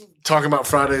just talking about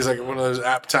Fridays like one of those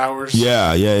app towers.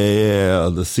 Yeah.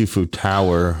 The seafood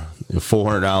tower,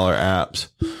 $400 apps.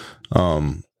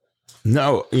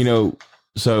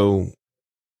 So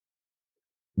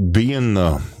being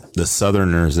the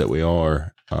Southerners that we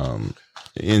are,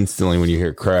 instantly when you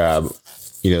hear crab,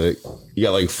 you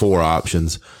got like 4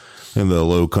 options. In the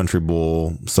Low Country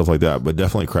Bowl, stuff like that, but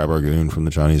definitely crab rangoon from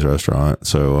the Chinese restaurant.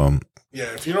 So,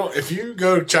 if you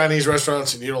go to Chinese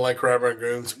restaurants and you don't like crab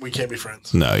rangoons, we can't be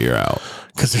friends. No, you're out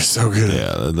because they're so good.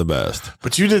 Yeah, they're the best.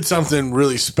 But you did something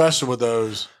really special with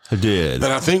those. I did.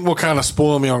 That I think will kind of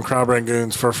spoil me on crab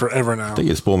rangoons for forever now. I think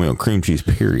it spoiled me on cream cheese.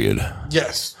 Period.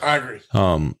 Yes, I agree.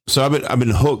 So I've been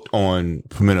hooked on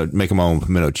making my own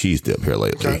pimento cheese dip here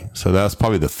lately. Okay. So that's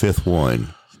probably the 5th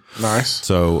one. Nice.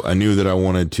 So I knew that I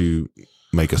wanted to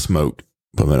make a smoked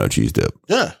pimento cheese dip.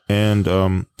 Yeah. And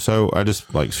so I just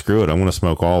screw it. I want to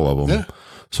smoke all of them. Yeah.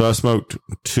 So I smoked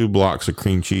 2 blocks of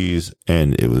cream cheese,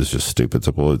 and it was just stupid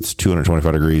simple. It's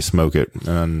 225 degrees, smoke it.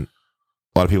 And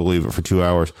a lot of people leave it for 2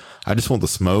 hours. I just want the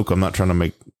smoke. I'm not trying to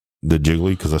make the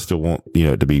jiggly because I still want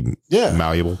it to be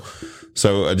malleable.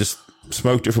 So I just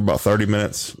smoked it for about 30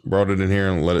 minutes, brought it in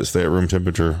here and let it stay at room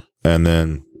temperature. And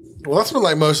then... Well, that's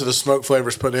what most of the smoke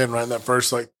flavors put in right in that first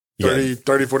 30,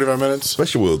 45 minutes.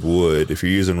 Especially with wood. If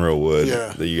you're using real wood,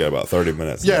 you got about 30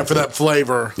 minutes. Yeah, for that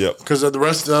flavor. Yep. Because the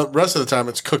rest of the time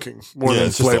it's cooking more than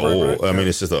it's flavor. Just right? I mean,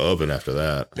 it's just the oven after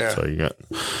that. Yeah. So you got,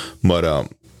 but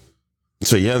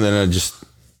then I just,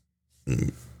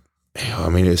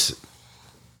 it's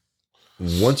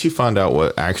once you find out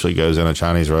what actually goes in a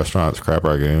Chinese restaurant, it's crab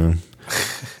rangoon.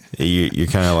 You're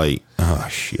kind of like, oh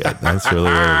shit, that's really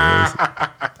what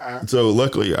it is. So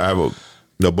luckily, I have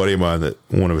a buddy of mine that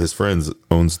one of his friends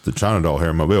owns the China Doll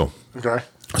here in Mobile. Okay.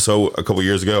 So a couple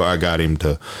years ago, I got him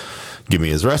to give me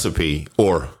his recipe,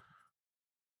 or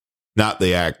not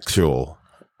the actual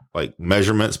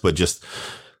measurements, but just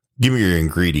give me your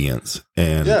ingredients.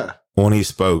 And when he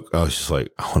spoke, I was just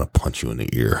like, I want to punch you in the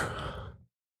ear.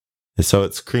 And so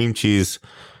it's cream cheese,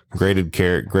 grated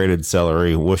carrot, grated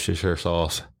celery, Worcestershire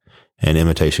sauce, and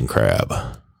imitation crab.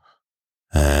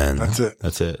 And that's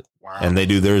it. Wow. And they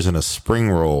do theirs in a spring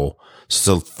roll,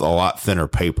 so a lot thinner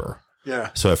paper. Yeah.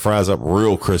 So it fries up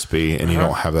real crispy, and you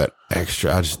don't have that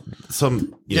extra.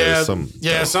 Some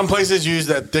places use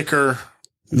that thicker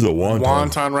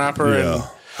wonton wrapper. Yeah.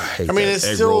 And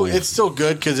it's still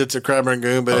good because it's a crab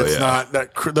rangoon, but it's not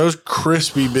that those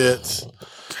crispy bits.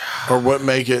 or what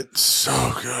make it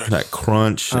so good. That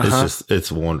crunch,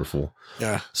 it's wonderful.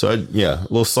 Yeah. So a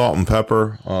little salt and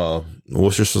pepper,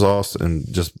 Worcestershire sauce,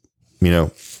 and just,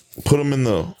 put them in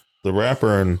the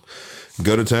wrapper and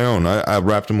go to town. I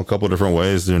wrapped them a couple of different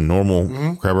ways. They're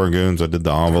normal crab rangoons. I did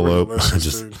the envelope.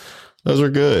 Those are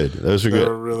good. Those are good.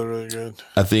 They're really, really good.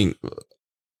 I think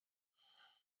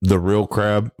the real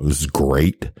crab was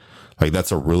great. Like,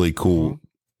 that's a really cool,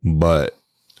 but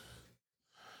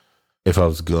if I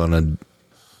was gonna,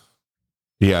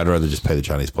 I'd rather just pay the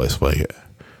Chinese place to make it.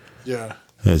 Yeah.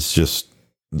 It's just.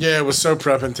 Yeah, it was so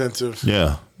prep intensive.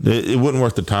 Yeah. It wouldn't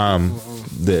worth the time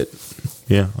that,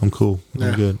 I'm cool.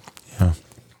 I'm good. Yeah.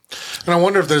 And I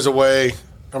wonder if there's a way,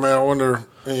 a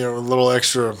little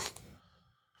extra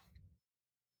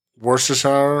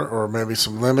Worcestershire or maybe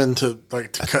some lemon to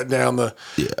cut down the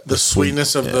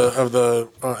sweetness of the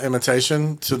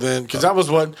imitation. So then, because that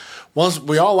was once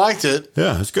we all liked it.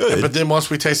 Yeah, it's good. But then once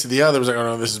we tasted the other, it was like, oh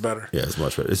no, this is better. Yeah, it's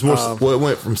much better. It's more. It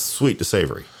went from sweet to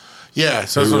savory. Yeah,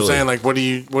 so that's what I'm saying. Like, what do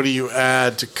you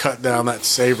add to cut down that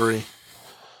savory?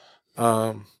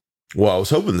 Well, I was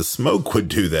hoping the smoke would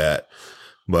do that.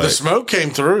 But the smoke came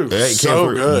through. Yeah, it came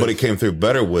through, good. But it came through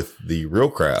better with the real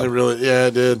crab.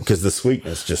 It did. Because the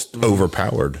sweetness just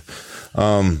overpowered. You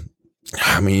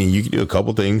can do a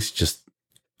couple things. Just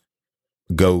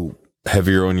go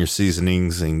heavier on your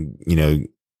seasonings and,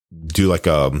 do like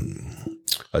a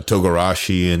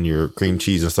togarashi and your cream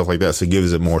cheese and stuff like that. So it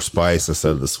gives it more spice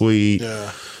instead of the sweet.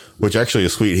 Yeah. Which actually a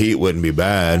sweet heat wouldn't be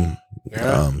bad.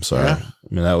 Yeah.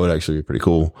 That would actually be pretty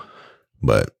cool.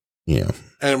 But, And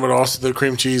it would also, the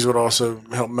cream cheese would also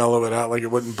help mellow it out. Like, it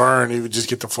wouldn't burn. You would just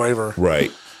get the flavor.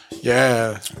 Right.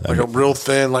 Yeah. Like a real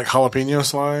thin, jalapeno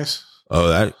slice.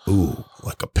 Oh,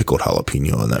 like a pickled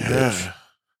jalapeno in that bitch.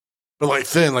 But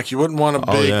thin, you wouldn't want a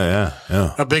big,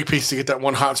 a big piece to get that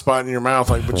one hot spot in your mouth.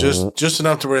 But just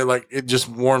enough to where it just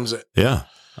warms it. Yeah.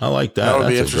 I like that.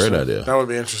 That's a great idea. That would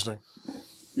be interesting.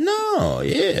 No.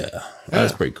 Yeah.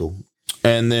 That's pretty cool.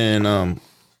 And then,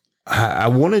 I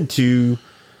wanted to,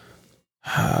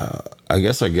 I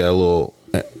guess I got a little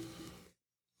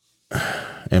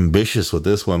ambitious with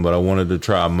this one, but I wanted to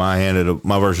try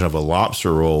my version of a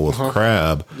lobster roll with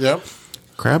crab. Yep.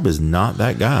 Crab is not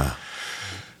that guy.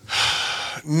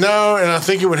 No, and I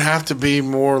think it would have to be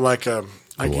more like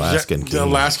Alaskan King.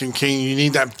 Alaskan King. You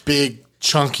need that big,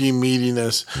 chunky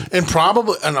meatiness, and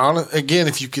probably, again,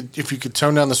 if you could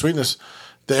tone down the sweetness,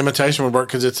 the imitation would work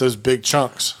because it's those big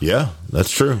chunks. Yeah, that's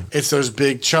true. It's those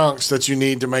big chunks that you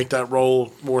need to make that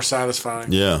roll more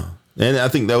satisfying. Yeah, and I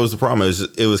think that was the problem.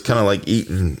 It was kind of like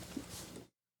eating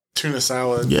tuna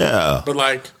salad. Yeah,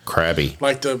 but crabby.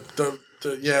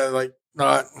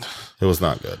 Not. It was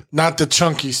not good. Not the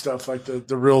chunky stuff,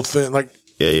 the real thin,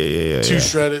 too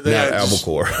shredded. Not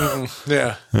albacore.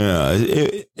 Yeah.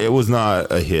 It was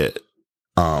not a hit.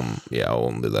 I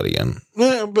won't do that again.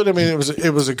 Yeah, but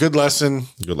it was a good lesson.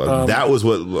 Good lesson. That was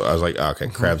what I was like. Okay,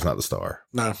 crab's not the star.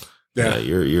 No. Yeah,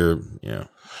 you're. But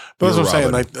that's what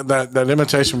I'm saying. That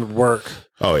imitation would work.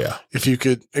 Oh yeah. If you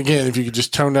could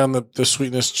just tone down the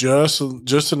sweetness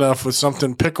just enough with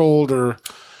something pickled or.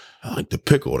 I like the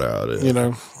pickled out of it.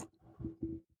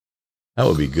 That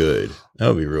would be good. That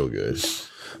would be real good.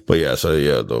 But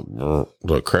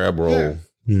the crab roll,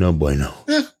 no bueno.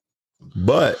 Yeah.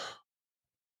 But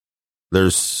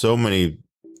there's so many,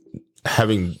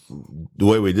 having the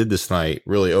way we did this night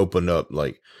really opened up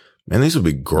these would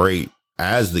be great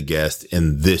as the guest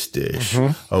in this dish.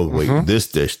 Oh wait,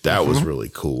 this dish, that was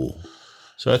really cool.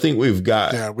 So I think we've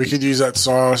got. Yeah, we could use that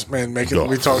sauce, man. We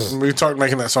talked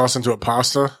making that sauce into a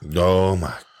pasta. Oh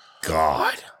my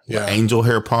God! Yeah, angel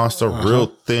hair pasta, real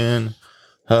thin.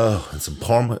 Oh, and some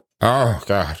parma. Oh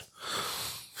God!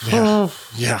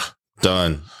 Yeah,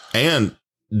 done. And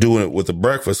doing it with the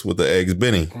breakfast with the eggs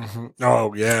Benny.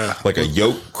 Oh yeah, like a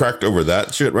yolk cracked over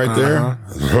that shit right there.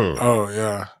 Oh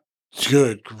yeah,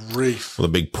 good grief! With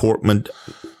a big portman.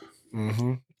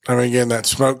 Again, that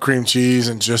smoked cream cheese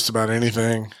and just about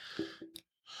anything.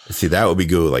 See, that would be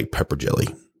good with pepper jelly.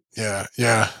 Yeah.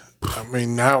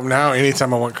 Now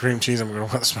anytime I want cream cheese, I'm going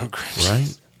to want smoked cream cheese.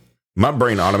 Right? My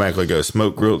brain automatically goes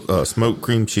smoked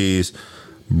cream cheese,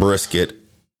 brisket,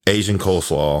 Asian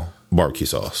coleslaw, barbecue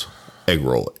sauce, egg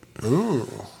roll it. Ooh.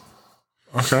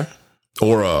 Okay.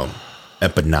 Or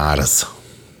empanadas.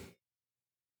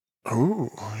 Ooh,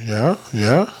 yeah.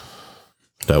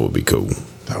 That would be cool.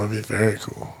 That would be very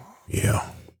cool. Yeah.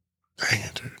 Dang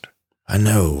it, dude. I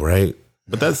know, right?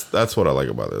 But that's what I like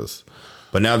about this.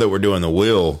 But now that we're doing the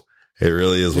wheel, it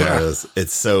really is what it is.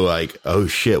 It's so oh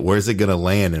shit, where's it going to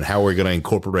land and how we're going to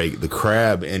incorporate the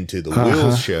crab into the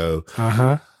wheel show.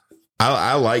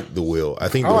 I like the wheel. I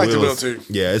think I like the wheel too.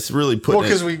 Yeah, it's really putting. Well,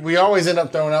 because we always end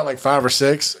up throwing out like 5 or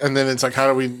 6, and then it's like, how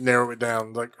do we narrow it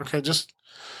down? Like, okay,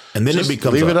 and then it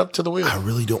becomes leave it up to the wheel. I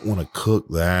really don't want to cook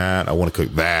that. I want to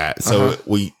cook that. So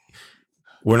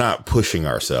we're not pushing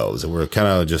ourselves, and we're kind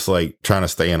of just like trying to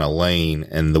stay in a lane,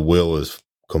 and the wheel is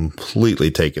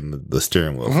completely taking the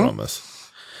steering wheel from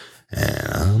us.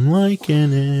 And I'm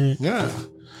liking it. Yeah.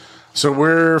 So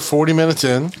we're 40 minutes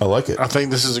in. I like it. I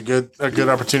think this is a good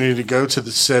opportunity to go to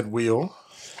the said wheel.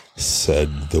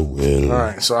 Said the wheel. All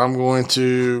right. So I'm going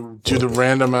to do the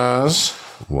randomize.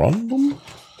 Random?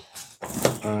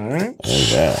 All right.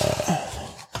 Yeah.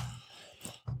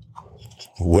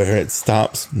 Where it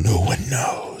stops, no one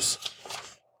knows.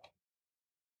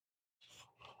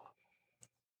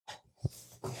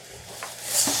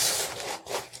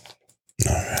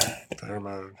 All right. Bear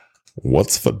mode.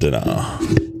 What's for dinner?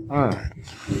 All right.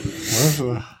 Where's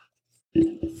the...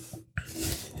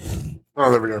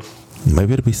 Oh, there we go.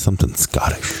 Maybe it'll be something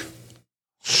Scottish.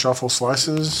 Shuffle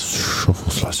slices.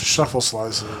 Shuffle slices. Shuffle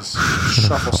slices.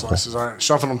 Shuffle slices. All right.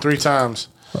 Shuffle them 3 times.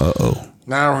 Uh-oh.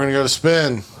 Now we're going to go to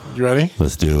spin. You ready?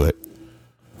 Let's do it.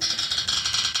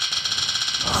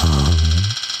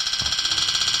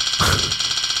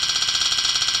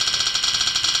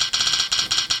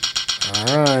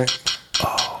 All right.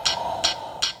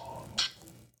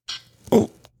 Oh.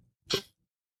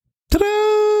 Ta-da!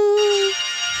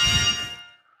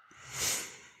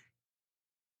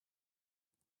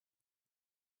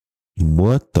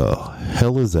 What the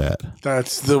hell is that?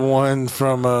 That's the one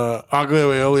from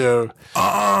Aglio e Olio.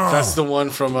 Oh, That's the one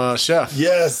from Chef.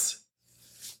 yes.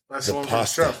 That's The the one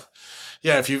pasta. from Chef.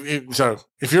 Yeah, if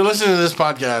you're listening to this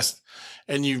podcast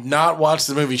and you've not watched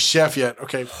the movie Chef yet,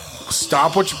 okay,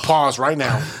 stop what you pause right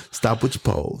now. Stop with your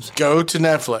pose. Go to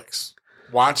Netflix,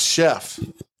 watch Chef,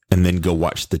 And then go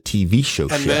watch the TV show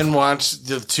and Chef. then watch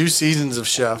the 2 seasons of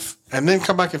Chef, and then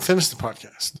come back and finish the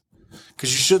podcast.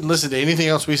 Because you shouldn't listen to anything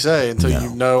else we say until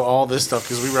you know all this stuff,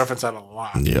 because we reference that a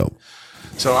lot. Yep.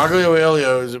 So aglio e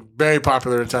olio is a very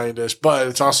popular Italian dish, but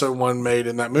it's also one made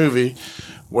in that movie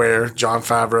where Jon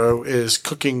Favreau is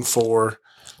cooking for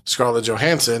Scarlett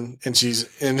Johansson, and she's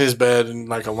in his bed in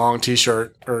like a long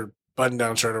t-shirt or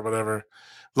button-down shirt or whatever,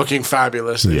 looking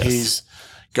fabulous. And he's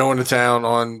going to town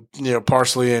on,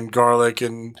 parsley and garlic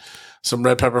and some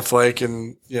red pepper flake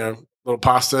and, little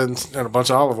pasta and a bunch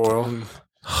of olive oil. And,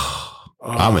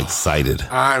 I'm excited.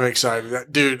 I'm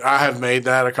excited. Dude, I have made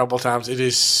that a couple times. It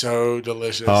is so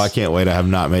delicious. Oh, I can't wait. I have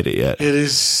not made it yet. It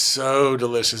is so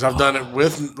delicious. I've done it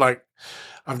with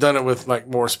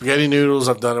more spaghetti noodles.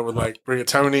 I've done it with like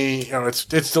rigatoni.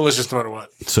 It's delicious no matter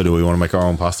what. So do we want to make our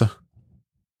own pasta?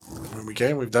 I mean, we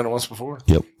can. We've done it once before.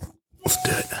 Yep. Let's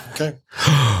do it. Okay.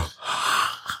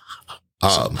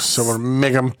 So we're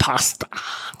making pasta.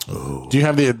 Oh. Do you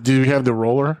have the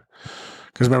roller?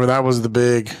 Because remember that was the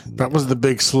big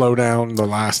slowdown the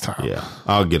last time. Yeah.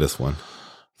 I'll get us one.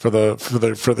 For the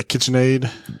KitchenAid.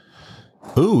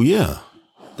 Oh, yeah.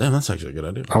 Damn, that's actually a good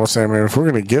idea. I was saying, man, if we're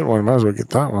gonna get one, might as well get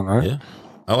that one, right? Yeah.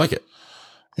 I like it.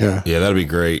 Yeah. Yeah, that'd be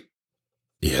great.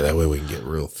 Yeah, that way we can get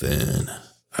real thin.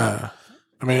 I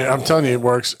mean, I'm telling you, it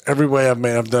works every way I've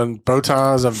made. I've done bow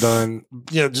ties. I've done,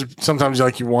 just sometimes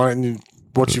you want it and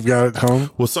what you've got at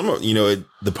home. Well,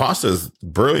 the pasta is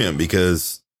brilliant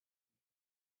because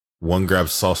one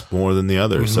grabs sauce more than the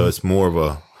other. So it's more of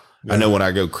a, I know when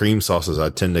I go cream sauces, I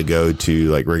tend to go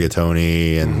to like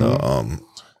rigatoni and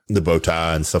the bow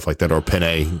tie and stuff like that, or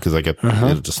penne, because I get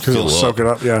it'll just fill soak it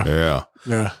up. Yeah. Yeah.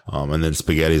 Yeah. And then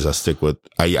spaghettis I stick with.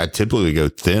 I typically go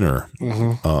thinner.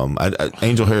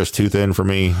 Angel hair is too thin for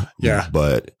me. Yeah.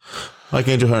 But I like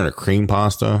angel hair in a cream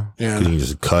pasta. Yeah. You can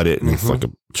just cut it and it's like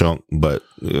a chunk. But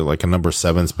like a number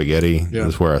 7 spaghetti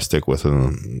is where I stick with it.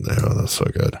 And, that's so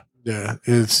good. Yeah.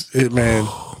 Man,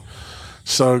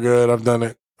 so good. I've done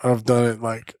it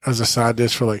like as a side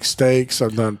dish for like steaks.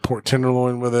 I've done pork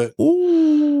tenderloin with it.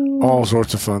 Ooh. All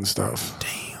sorts of fun stuff.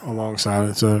 Damn. Alongside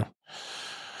it. So.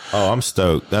 Oh, I'm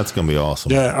stoked. That's going to be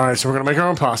awesome. Yeah. All right. So we're going to make our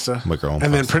own pasta.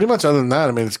 Then pretty much other than that,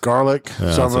 I mean, it's garlic.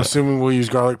 Yeah, so I'm assuming we'll use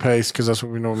garlic paste because that's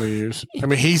what we normally use. I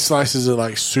mean, he slices it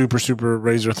like super, super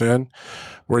razor thin.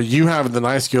 Where you have the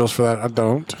knife skills for that, I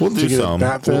don't. We'll do some.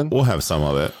 That thin. We'll have some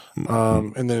of it.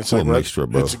 And then it's like mixture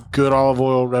of both. It's good olive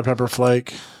oil, red pepper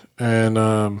flake, and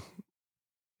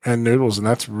noodles, and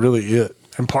that's really it.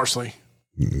 And parsley.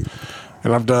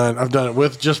 And I've done it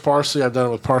with just parsley. I've done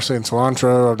it with parsley and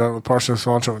cilantro. I've done it with parsley,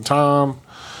 cilantro, and thyme.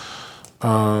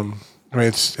 I mean,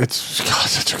 it's God,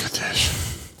 such a good dish.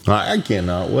 I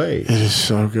cannot wait. It is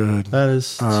so good. That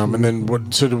is. And then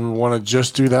what? So do we want to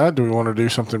just do that? Do we want to do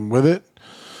something with it?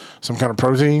 Some kind of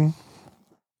protein?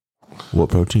 What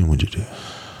protein would you do?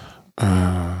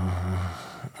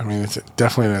 I mean, it's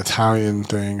definitely an Italian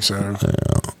thing. So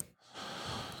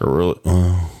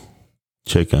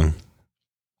chicken,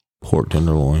 pork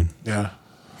tenderloin. Yeah.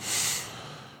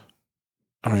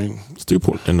 I mean, let's do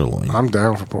pork tenderloin. I'm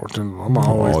down for pork tenderloin. I'm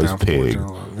always down pig. for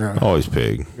pork tenderloin. Yeah. Always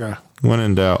pig. Yeah. When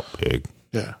in doubt, pig.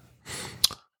 Yeah.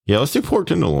 Yeah, let's do pork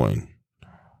tenderloin.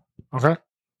 Okay.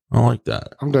 I like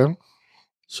that. I'm down.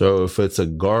 So if it's a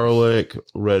garlic,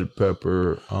 red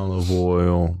pepper, olive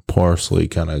oil, parsley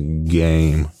kind of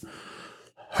game,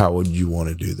 how would you want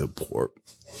to do the pork?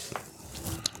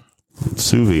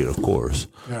 Sous vide, of course.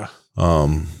 Yeah.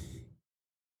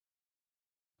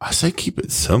 I say keep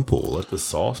it simple. Let the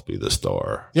sauce be the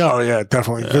star. Yeah, yeah,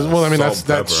 definitely. Because well, I mean, salt,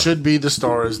 that pepper. should be the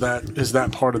star. Is that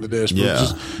part of the dish? But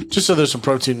Yeah. just so there's some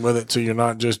protein with it, so you're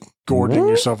not just gorging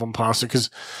yourself on pasta. Because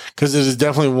it is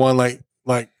definitely one like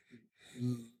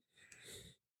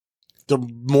the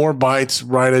more bites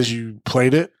right as you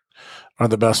plate it are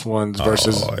the best ones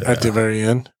versus at the very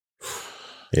end.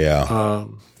 Yeah.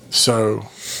 So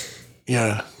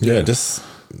yeah, just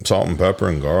salt and pepper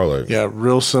and garlic. yeah,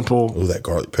 real simple. Oh, that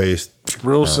garlic paste.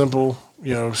 Real simple.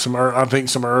 You know, I think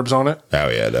some herbs on it. Oh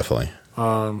yeah, definitely.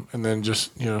 And then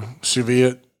just sous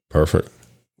vide it Perfect.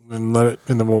 and let it,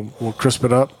 and then we'll crisp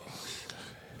it up.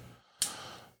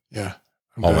 Yeah.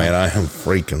 Oh man, I am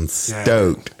freaking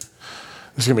stoked.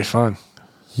 It's gonna be fun.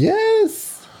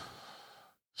 Yes.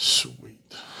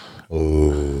 Sweet.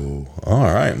 Oh, all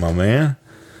right, my man.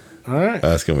 All right.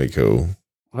 That's gonna be cool.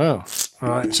 Well, all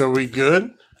right. So we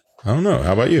good? I don't know.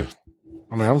 How about you?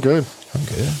 I mean, I'm good. I'm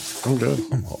good. I'm good.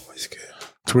 I'm always good.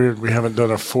 It's weird. We haven't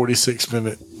done a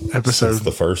 46-minute episode That's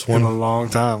the first in a one. long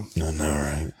time. I know,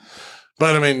 right?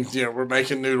 But I mean, we're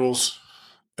making noodles,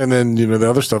 and then the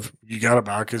other stuff you got to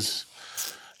buy because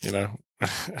I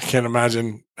can't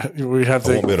imagine we'd have I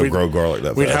to. won't be able to grow garlic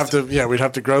that We'd fast. have to. We'd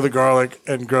have to grow the garlic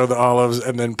and grow the olives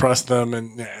and then press them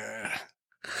and.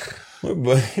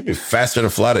 But it'd be faster to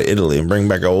fly to Italy and bring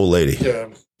back an old lady. Yeah,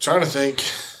 I'm trying to think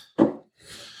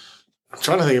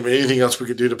of anything else we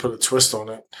could do to put a twist on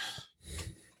it.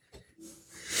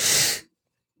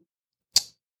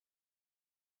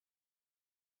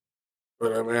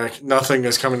 But I mean, nothing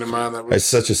is coming to mind that It's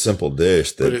such a simple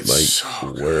dish But that, it's like,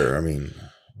 so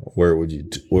where would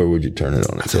you turn it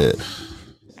on its head,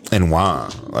 and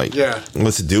why? Like,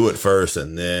 let's do it first,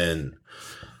 and then,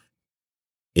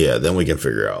 then we can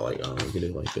figure out like, we can do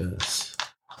it like this.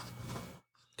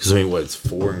 Because I mean, it's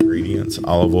 4 ingredients: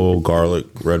 olive oil, garlic,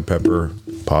 red pepper,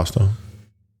 pasta,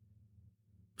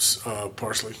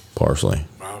 parsley.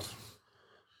 Wow.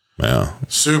 Yeah,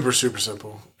 Super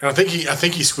simple. And I think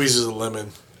he squeezes a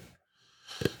lemon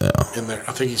in there.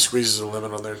 I think he squeezes a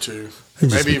lemon on there too.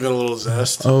 Maybe even a little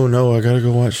zest. Oh no, I gotta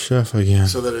go watch Chef again.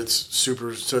 So that it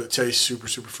tastes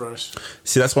super fresh.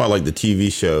 See, that's why I like the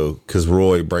TV show, because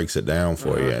Roy breaks it down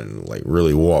for you and like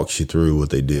really walks you through what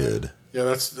they did.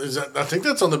 Yeah, I think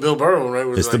that's on the Bill Burr one, right?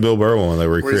 It's the Bill Burr one. They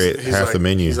recreate half the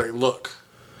menu. He's like, look,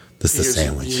 this is the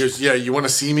sandwich. He goes, yeah, you want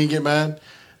to see me get mad?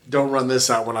 Don't run this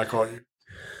out when I call you.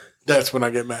 That's when I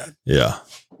get mad. Yeah.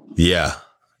 Yeah.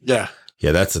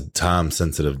 That's a time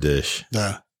sensitive dish.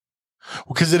 Yeah.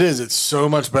 Well, because it is. It's so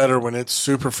much better when it's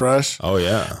super fresh. Oh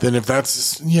yeah. Than if that's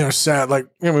sat like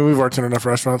we've worked in enough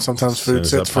restaurants. Sometimes food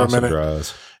sits for a minute,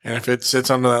 and if it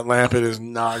sits under that lamp, it is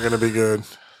not going to be good.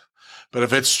 But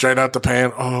if it's straight out the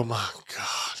pan, oh my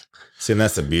god! See, and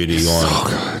that's the beauty. So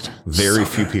good. Very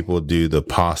few people do the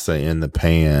pasta in the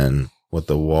pan with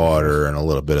the water and a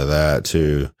little bit of that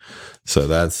too. So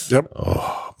that's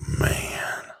oh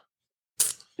man,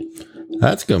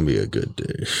 that's gonna be a good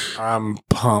dish. I'm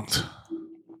pumped.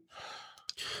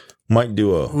 Might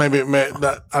do a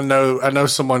I know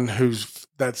someone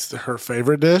that's her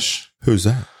favorite dish. Who's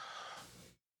that?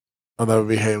 Oh, that would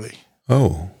be Haley.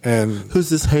 Oh, and who's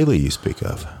this Haley you speak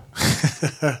of?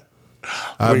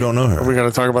 I don't know her. Are we going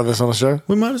to talk about this on the show?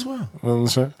 We might as well. On the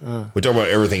show? We talk about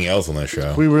everything else on the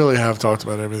show. We really have talked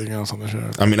about everything else on the show.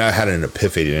 I mean, I had an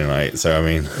epiphany tonight, so I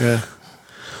mean, yeah.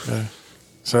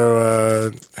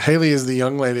 So Haley is the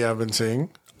young lady I've been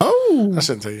seeing. Oh, I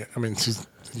shouldn't tell you. I mean, she's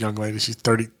a young lady. She's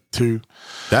 32.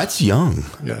 That's young.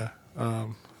 Yeah.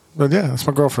 But yeah, that's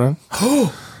my girlfriend.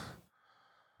 Oh,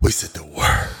 we said the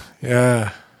word.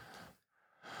 Yeah.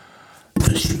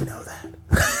 Does she know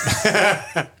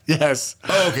that? Yes.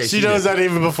 Oh, okay. She knows that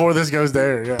even before this goes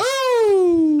there. Yeah.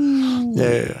 Oh.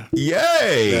 Yeah.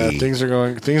 Yay. Yeah. Things are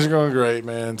going great,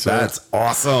 man. So, that's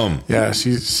awesome. Yeah.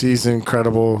 She's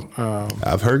incredible.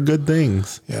 I've heard good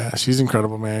things. Yeah. She's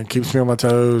incredible, man. Keeps me on my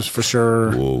toes for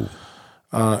sure. Whoa.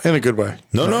 In a good way.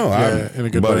 No. In a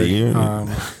good way.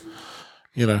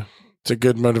 It's a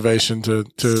good motivation to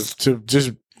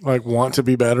just like want to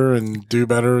be better and do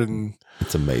better, and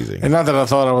it's amazing. And not that I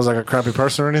thought I was like a crappy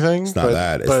person or anything. It's not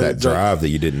that. It's that drive that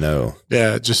you didn't know.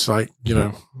 Yeah, just like,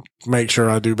 make sure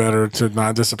I do better to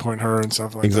not disappoint her and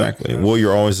stuff like exactly. that. Well,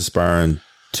 you're always aspiring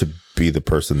to be the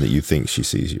person that you think she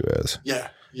sees you as. Yeah.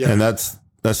 Yeah. And that's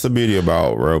the beauty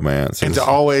about romance. And to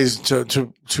always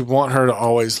to want her to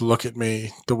always look at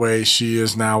me the way she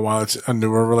is now while it's a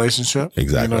newer relationship.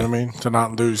 Exactly. You know what I mean? To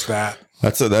not lose that.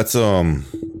 That's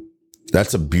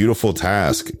a beautiful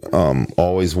task.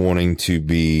 Always wanting to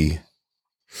be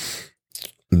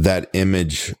that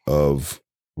image of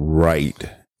right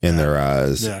in their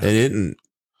eyes. Yeah. And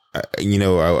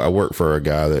I work for a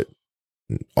guy that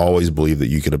always believed that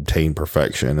you could obtain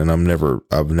perfection. And I've never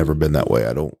been that way.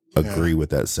 I don't agree with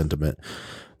that sentiment.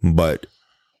 But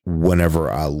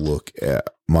whenever I look at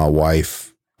my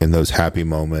wife in those happy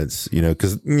moments,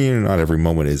 because not every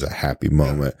moment is a happy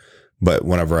moment, but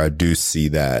whenever I do see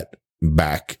that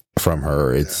back from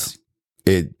her,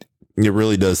 it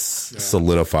really does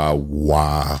solidify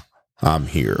why I'm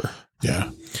here. Yeah.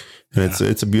 And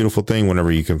it's a beautiful thing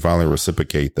whenever you can finally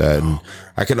reciprocate that. And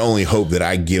I can only hope that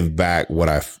I give back what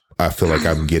I feel like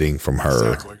I'm getting from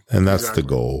her. Exactly. And that's the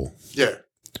goal. Yeah.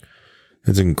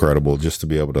 It's incredible just to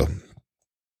be able to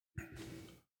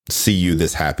see you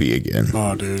this happy again.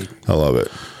 Oh, dude. I love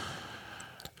it.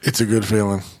 It's a good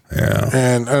feeling. Yeah.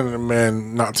 And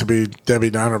man, not to be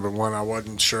Debbie Downer, but one I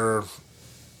wasn't sure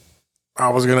I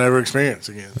was going to ever experience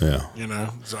again. Yeah.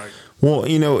 It's like. Well,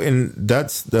 and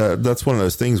that's one of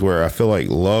those things where I feel like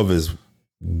love is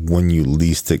when you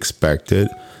least expect it.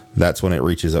 That's when it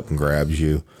reaches up and grabs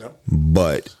you. Yep.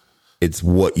 But it's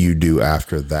what you do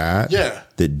after that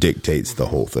that dictates the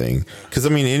whole thing. Because,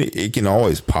 it can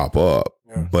always pop up,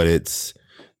 but it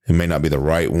may not be the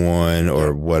right one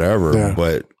or whatever. Yeah.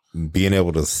 But being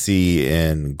able to see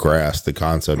and grasp the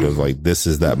concept of like, this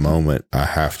is that moment, I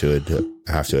have to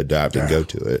adapt and go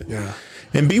to it. Yeah.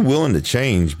 And be willing to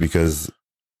change, because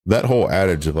that whole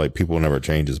adage of like people never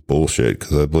change is bullshit,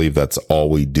 because I believe that's all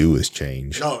we do is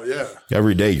change. Oh, yeah.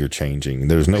 Every day you're changing.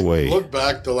 There's no way. Look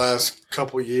back the last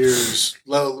couple years,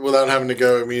 without having to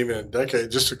go, even a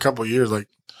decade, just a couple years, like,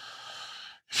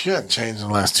 if you hadn't changed in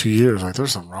the last 2 years, like,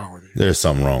 there's something wrong with you. There's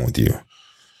something wrong with you.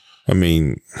 But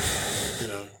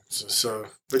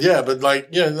like,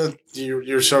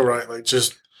 you're so right. Like,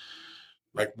 just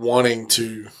like wanting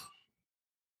to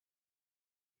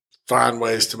find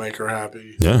ways to make her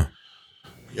happy. Yeah.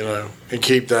 And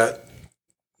keep that.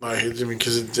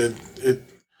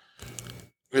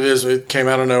 Because it came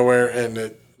out of nowhere,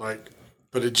 and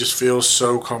but it just feels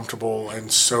so comfortable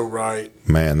and so right.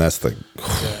 Man, that's the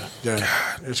God,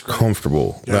 it's great.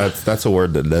 Comfortable. Yeah. That's a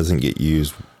word that doesn't get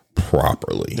used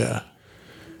properly. Yeah.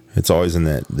 It's always in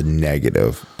the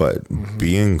negative, but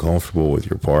being comfortable with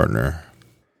your partner,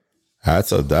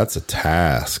 that's a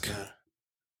task. Yeah.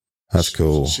 That's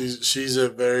cool. She's a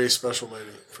very special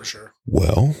lady, for sure.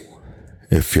 Well,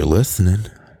 if you're listening,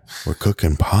 we're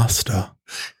cooking pasta.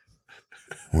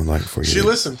 We'd like for you. She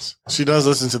listens. She does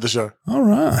listen to the show. All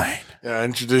right. Yeah, I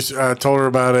told her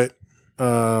about it.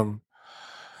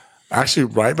 Actually,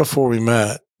 right before we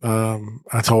met,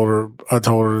 I told her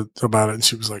about it, and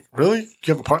she was like, "Really?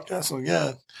 You have a podcast?" I'm like,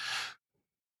 "Yeah."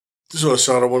 So I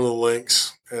shot her one of the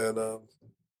links, and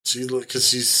she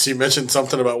mentioned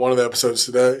something about one of the episodes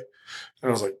today, and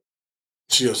I was like,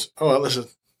 she goes, "Oh, I listened."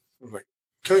 I'm like,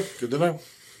 "Okay, good to know."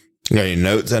 You got any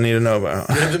notes I need to know about?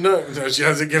 Good to know. No, she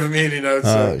hasn't given me any notes.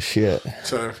 Oh shit!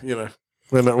 So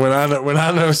when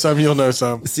I know some, you'll know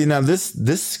some. See, now this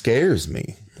scares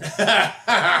me.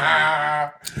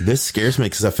 This scares me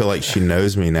because I feel like she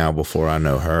knows me now before I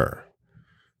know her.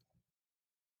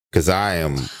 Because I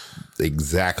am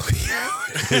exactly how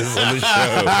it is on the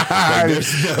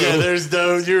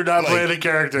show. You're not playing a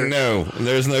character. No,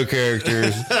 there's no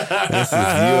characters. This is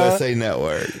USA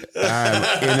Network.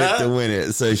 I'm in it to win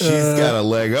it. So she's got a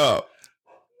leg up.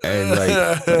 And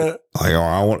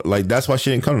I want, that's why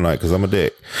she didn't come tonight, because I'm a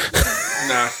dick.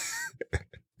 Nah.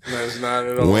 That's not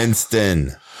at all.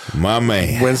 Winston, my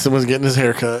man. Winston was getting his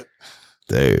hair cut.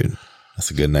 Dude, that's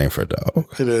a good name for a dog.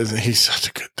 It is. And he's such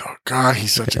a good dog. God,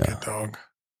 he's such a good dog.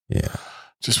 Yeah.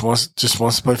 Just wants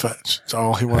to play fetch. That's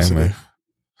all he wants to do.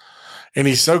 And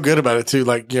he's so good about it too.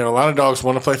 Like, a lot of dogs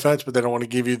want to play fetch, but they don't want to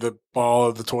give you the ball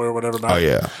or the toy or whatever. Oh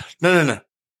yeah. No.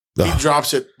 He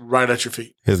drops it right at your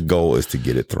feet. His goal is to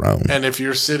get it thrown. And if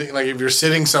you're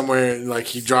sitting somewhere, like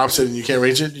he drops it and you can't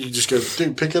reach it, you just go,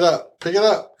 dude, pick it up.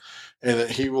 And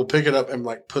he will pick it up and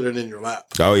put it in your lap.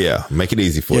 Oh yeah. Make it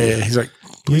easy for you. Yeah. He's like,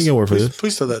 you can work for this.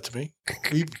 Please throw that to me.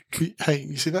 Hey,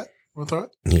 you see that? Want to throw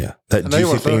it? Yeah. That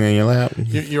juicy thing in your lap.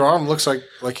 Your arm looks like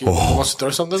he wants to throw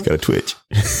something. It's got a twitch.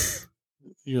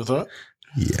 You thought?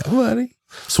 Yeah, buddy.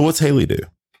 So what's Haley do?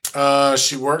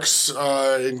 She works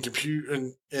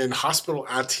in hospital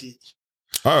IT.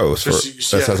 Oh, So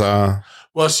SSI.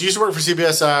 Well, she used to work for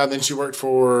CBSI, and then she worked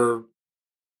for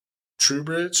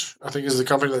TrueBridge, I think is the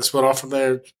company that split off from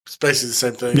there. It's basically the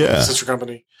same thing. Yeah. Sister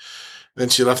company. Then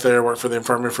she left there, worked for the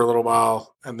infirmary for a little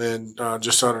while, and then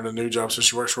just started a new job. So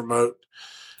she works remote.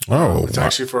 Oh, it's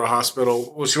actually for a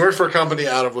hospital. Well, she works for a company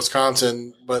out of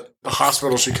Wisconsin, but the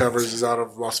hospital she covers is out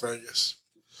of Las Vegas.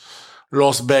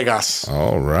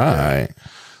 All right.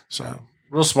 So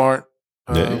real smart.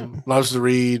 Loves to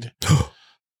read,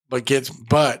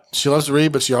 but she loves to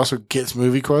read, but she also gets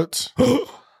movie quotes.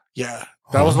 Yeah,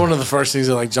 that was one of the first things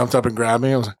that like jumped up and grabbed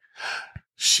me. I was like,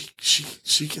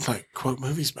 she can like quote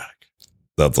movies back.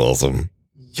 That's awesome.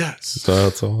 Yes,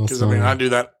 that's awesome. Because I mean, I do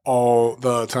that all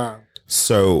the time.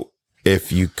 So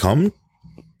if you come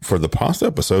for the past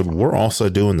episode, we're also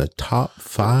doing the top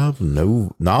 5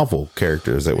 novel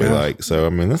characters that we like. So, I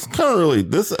mean, that's kind of really,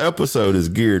 this episode is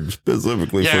geared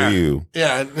specifically for you.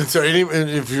 Yeah. And so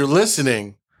if you're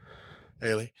listening,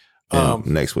 Haley,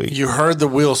 next week, you heard the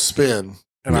wheel spin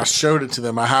and I showed it to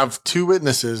them. I have 2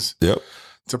 witnesses. Yep.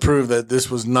 To prove that this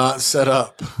was not set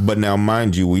up. But now,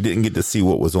 mind you, we didn't get to see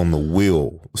what was on the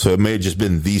wheel. So it may have just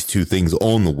been these 2 things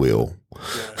on the wheel.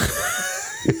 Yeah.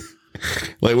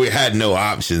 Like we had no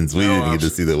options. We didn't get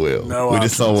to see the wheel. We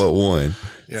just saw what won.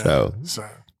 Yeah. So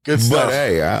good stuff. But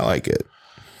hey, I like it.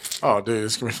 Oh, dude,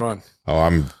 it's going to be fun.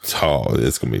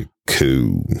 It's going to be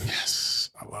cool.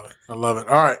 Yes. I love it. I love it.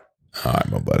 All right. All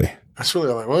right, my buddy. That's really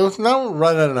all right. Well, now we're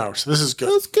right at an hour, so this is good.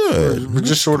 That's good. We're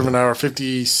just short of an hour,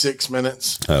 56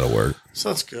 minutes. That'll work. So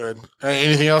that's good.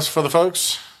 Anything else for the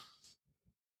folks?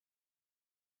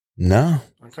 No.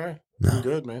 Okay. No.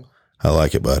 Good, man. I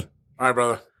like it, bud. All right,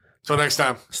 brother. Till next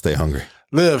time. Stay hungry.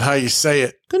 Live how you say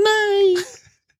it. Good night.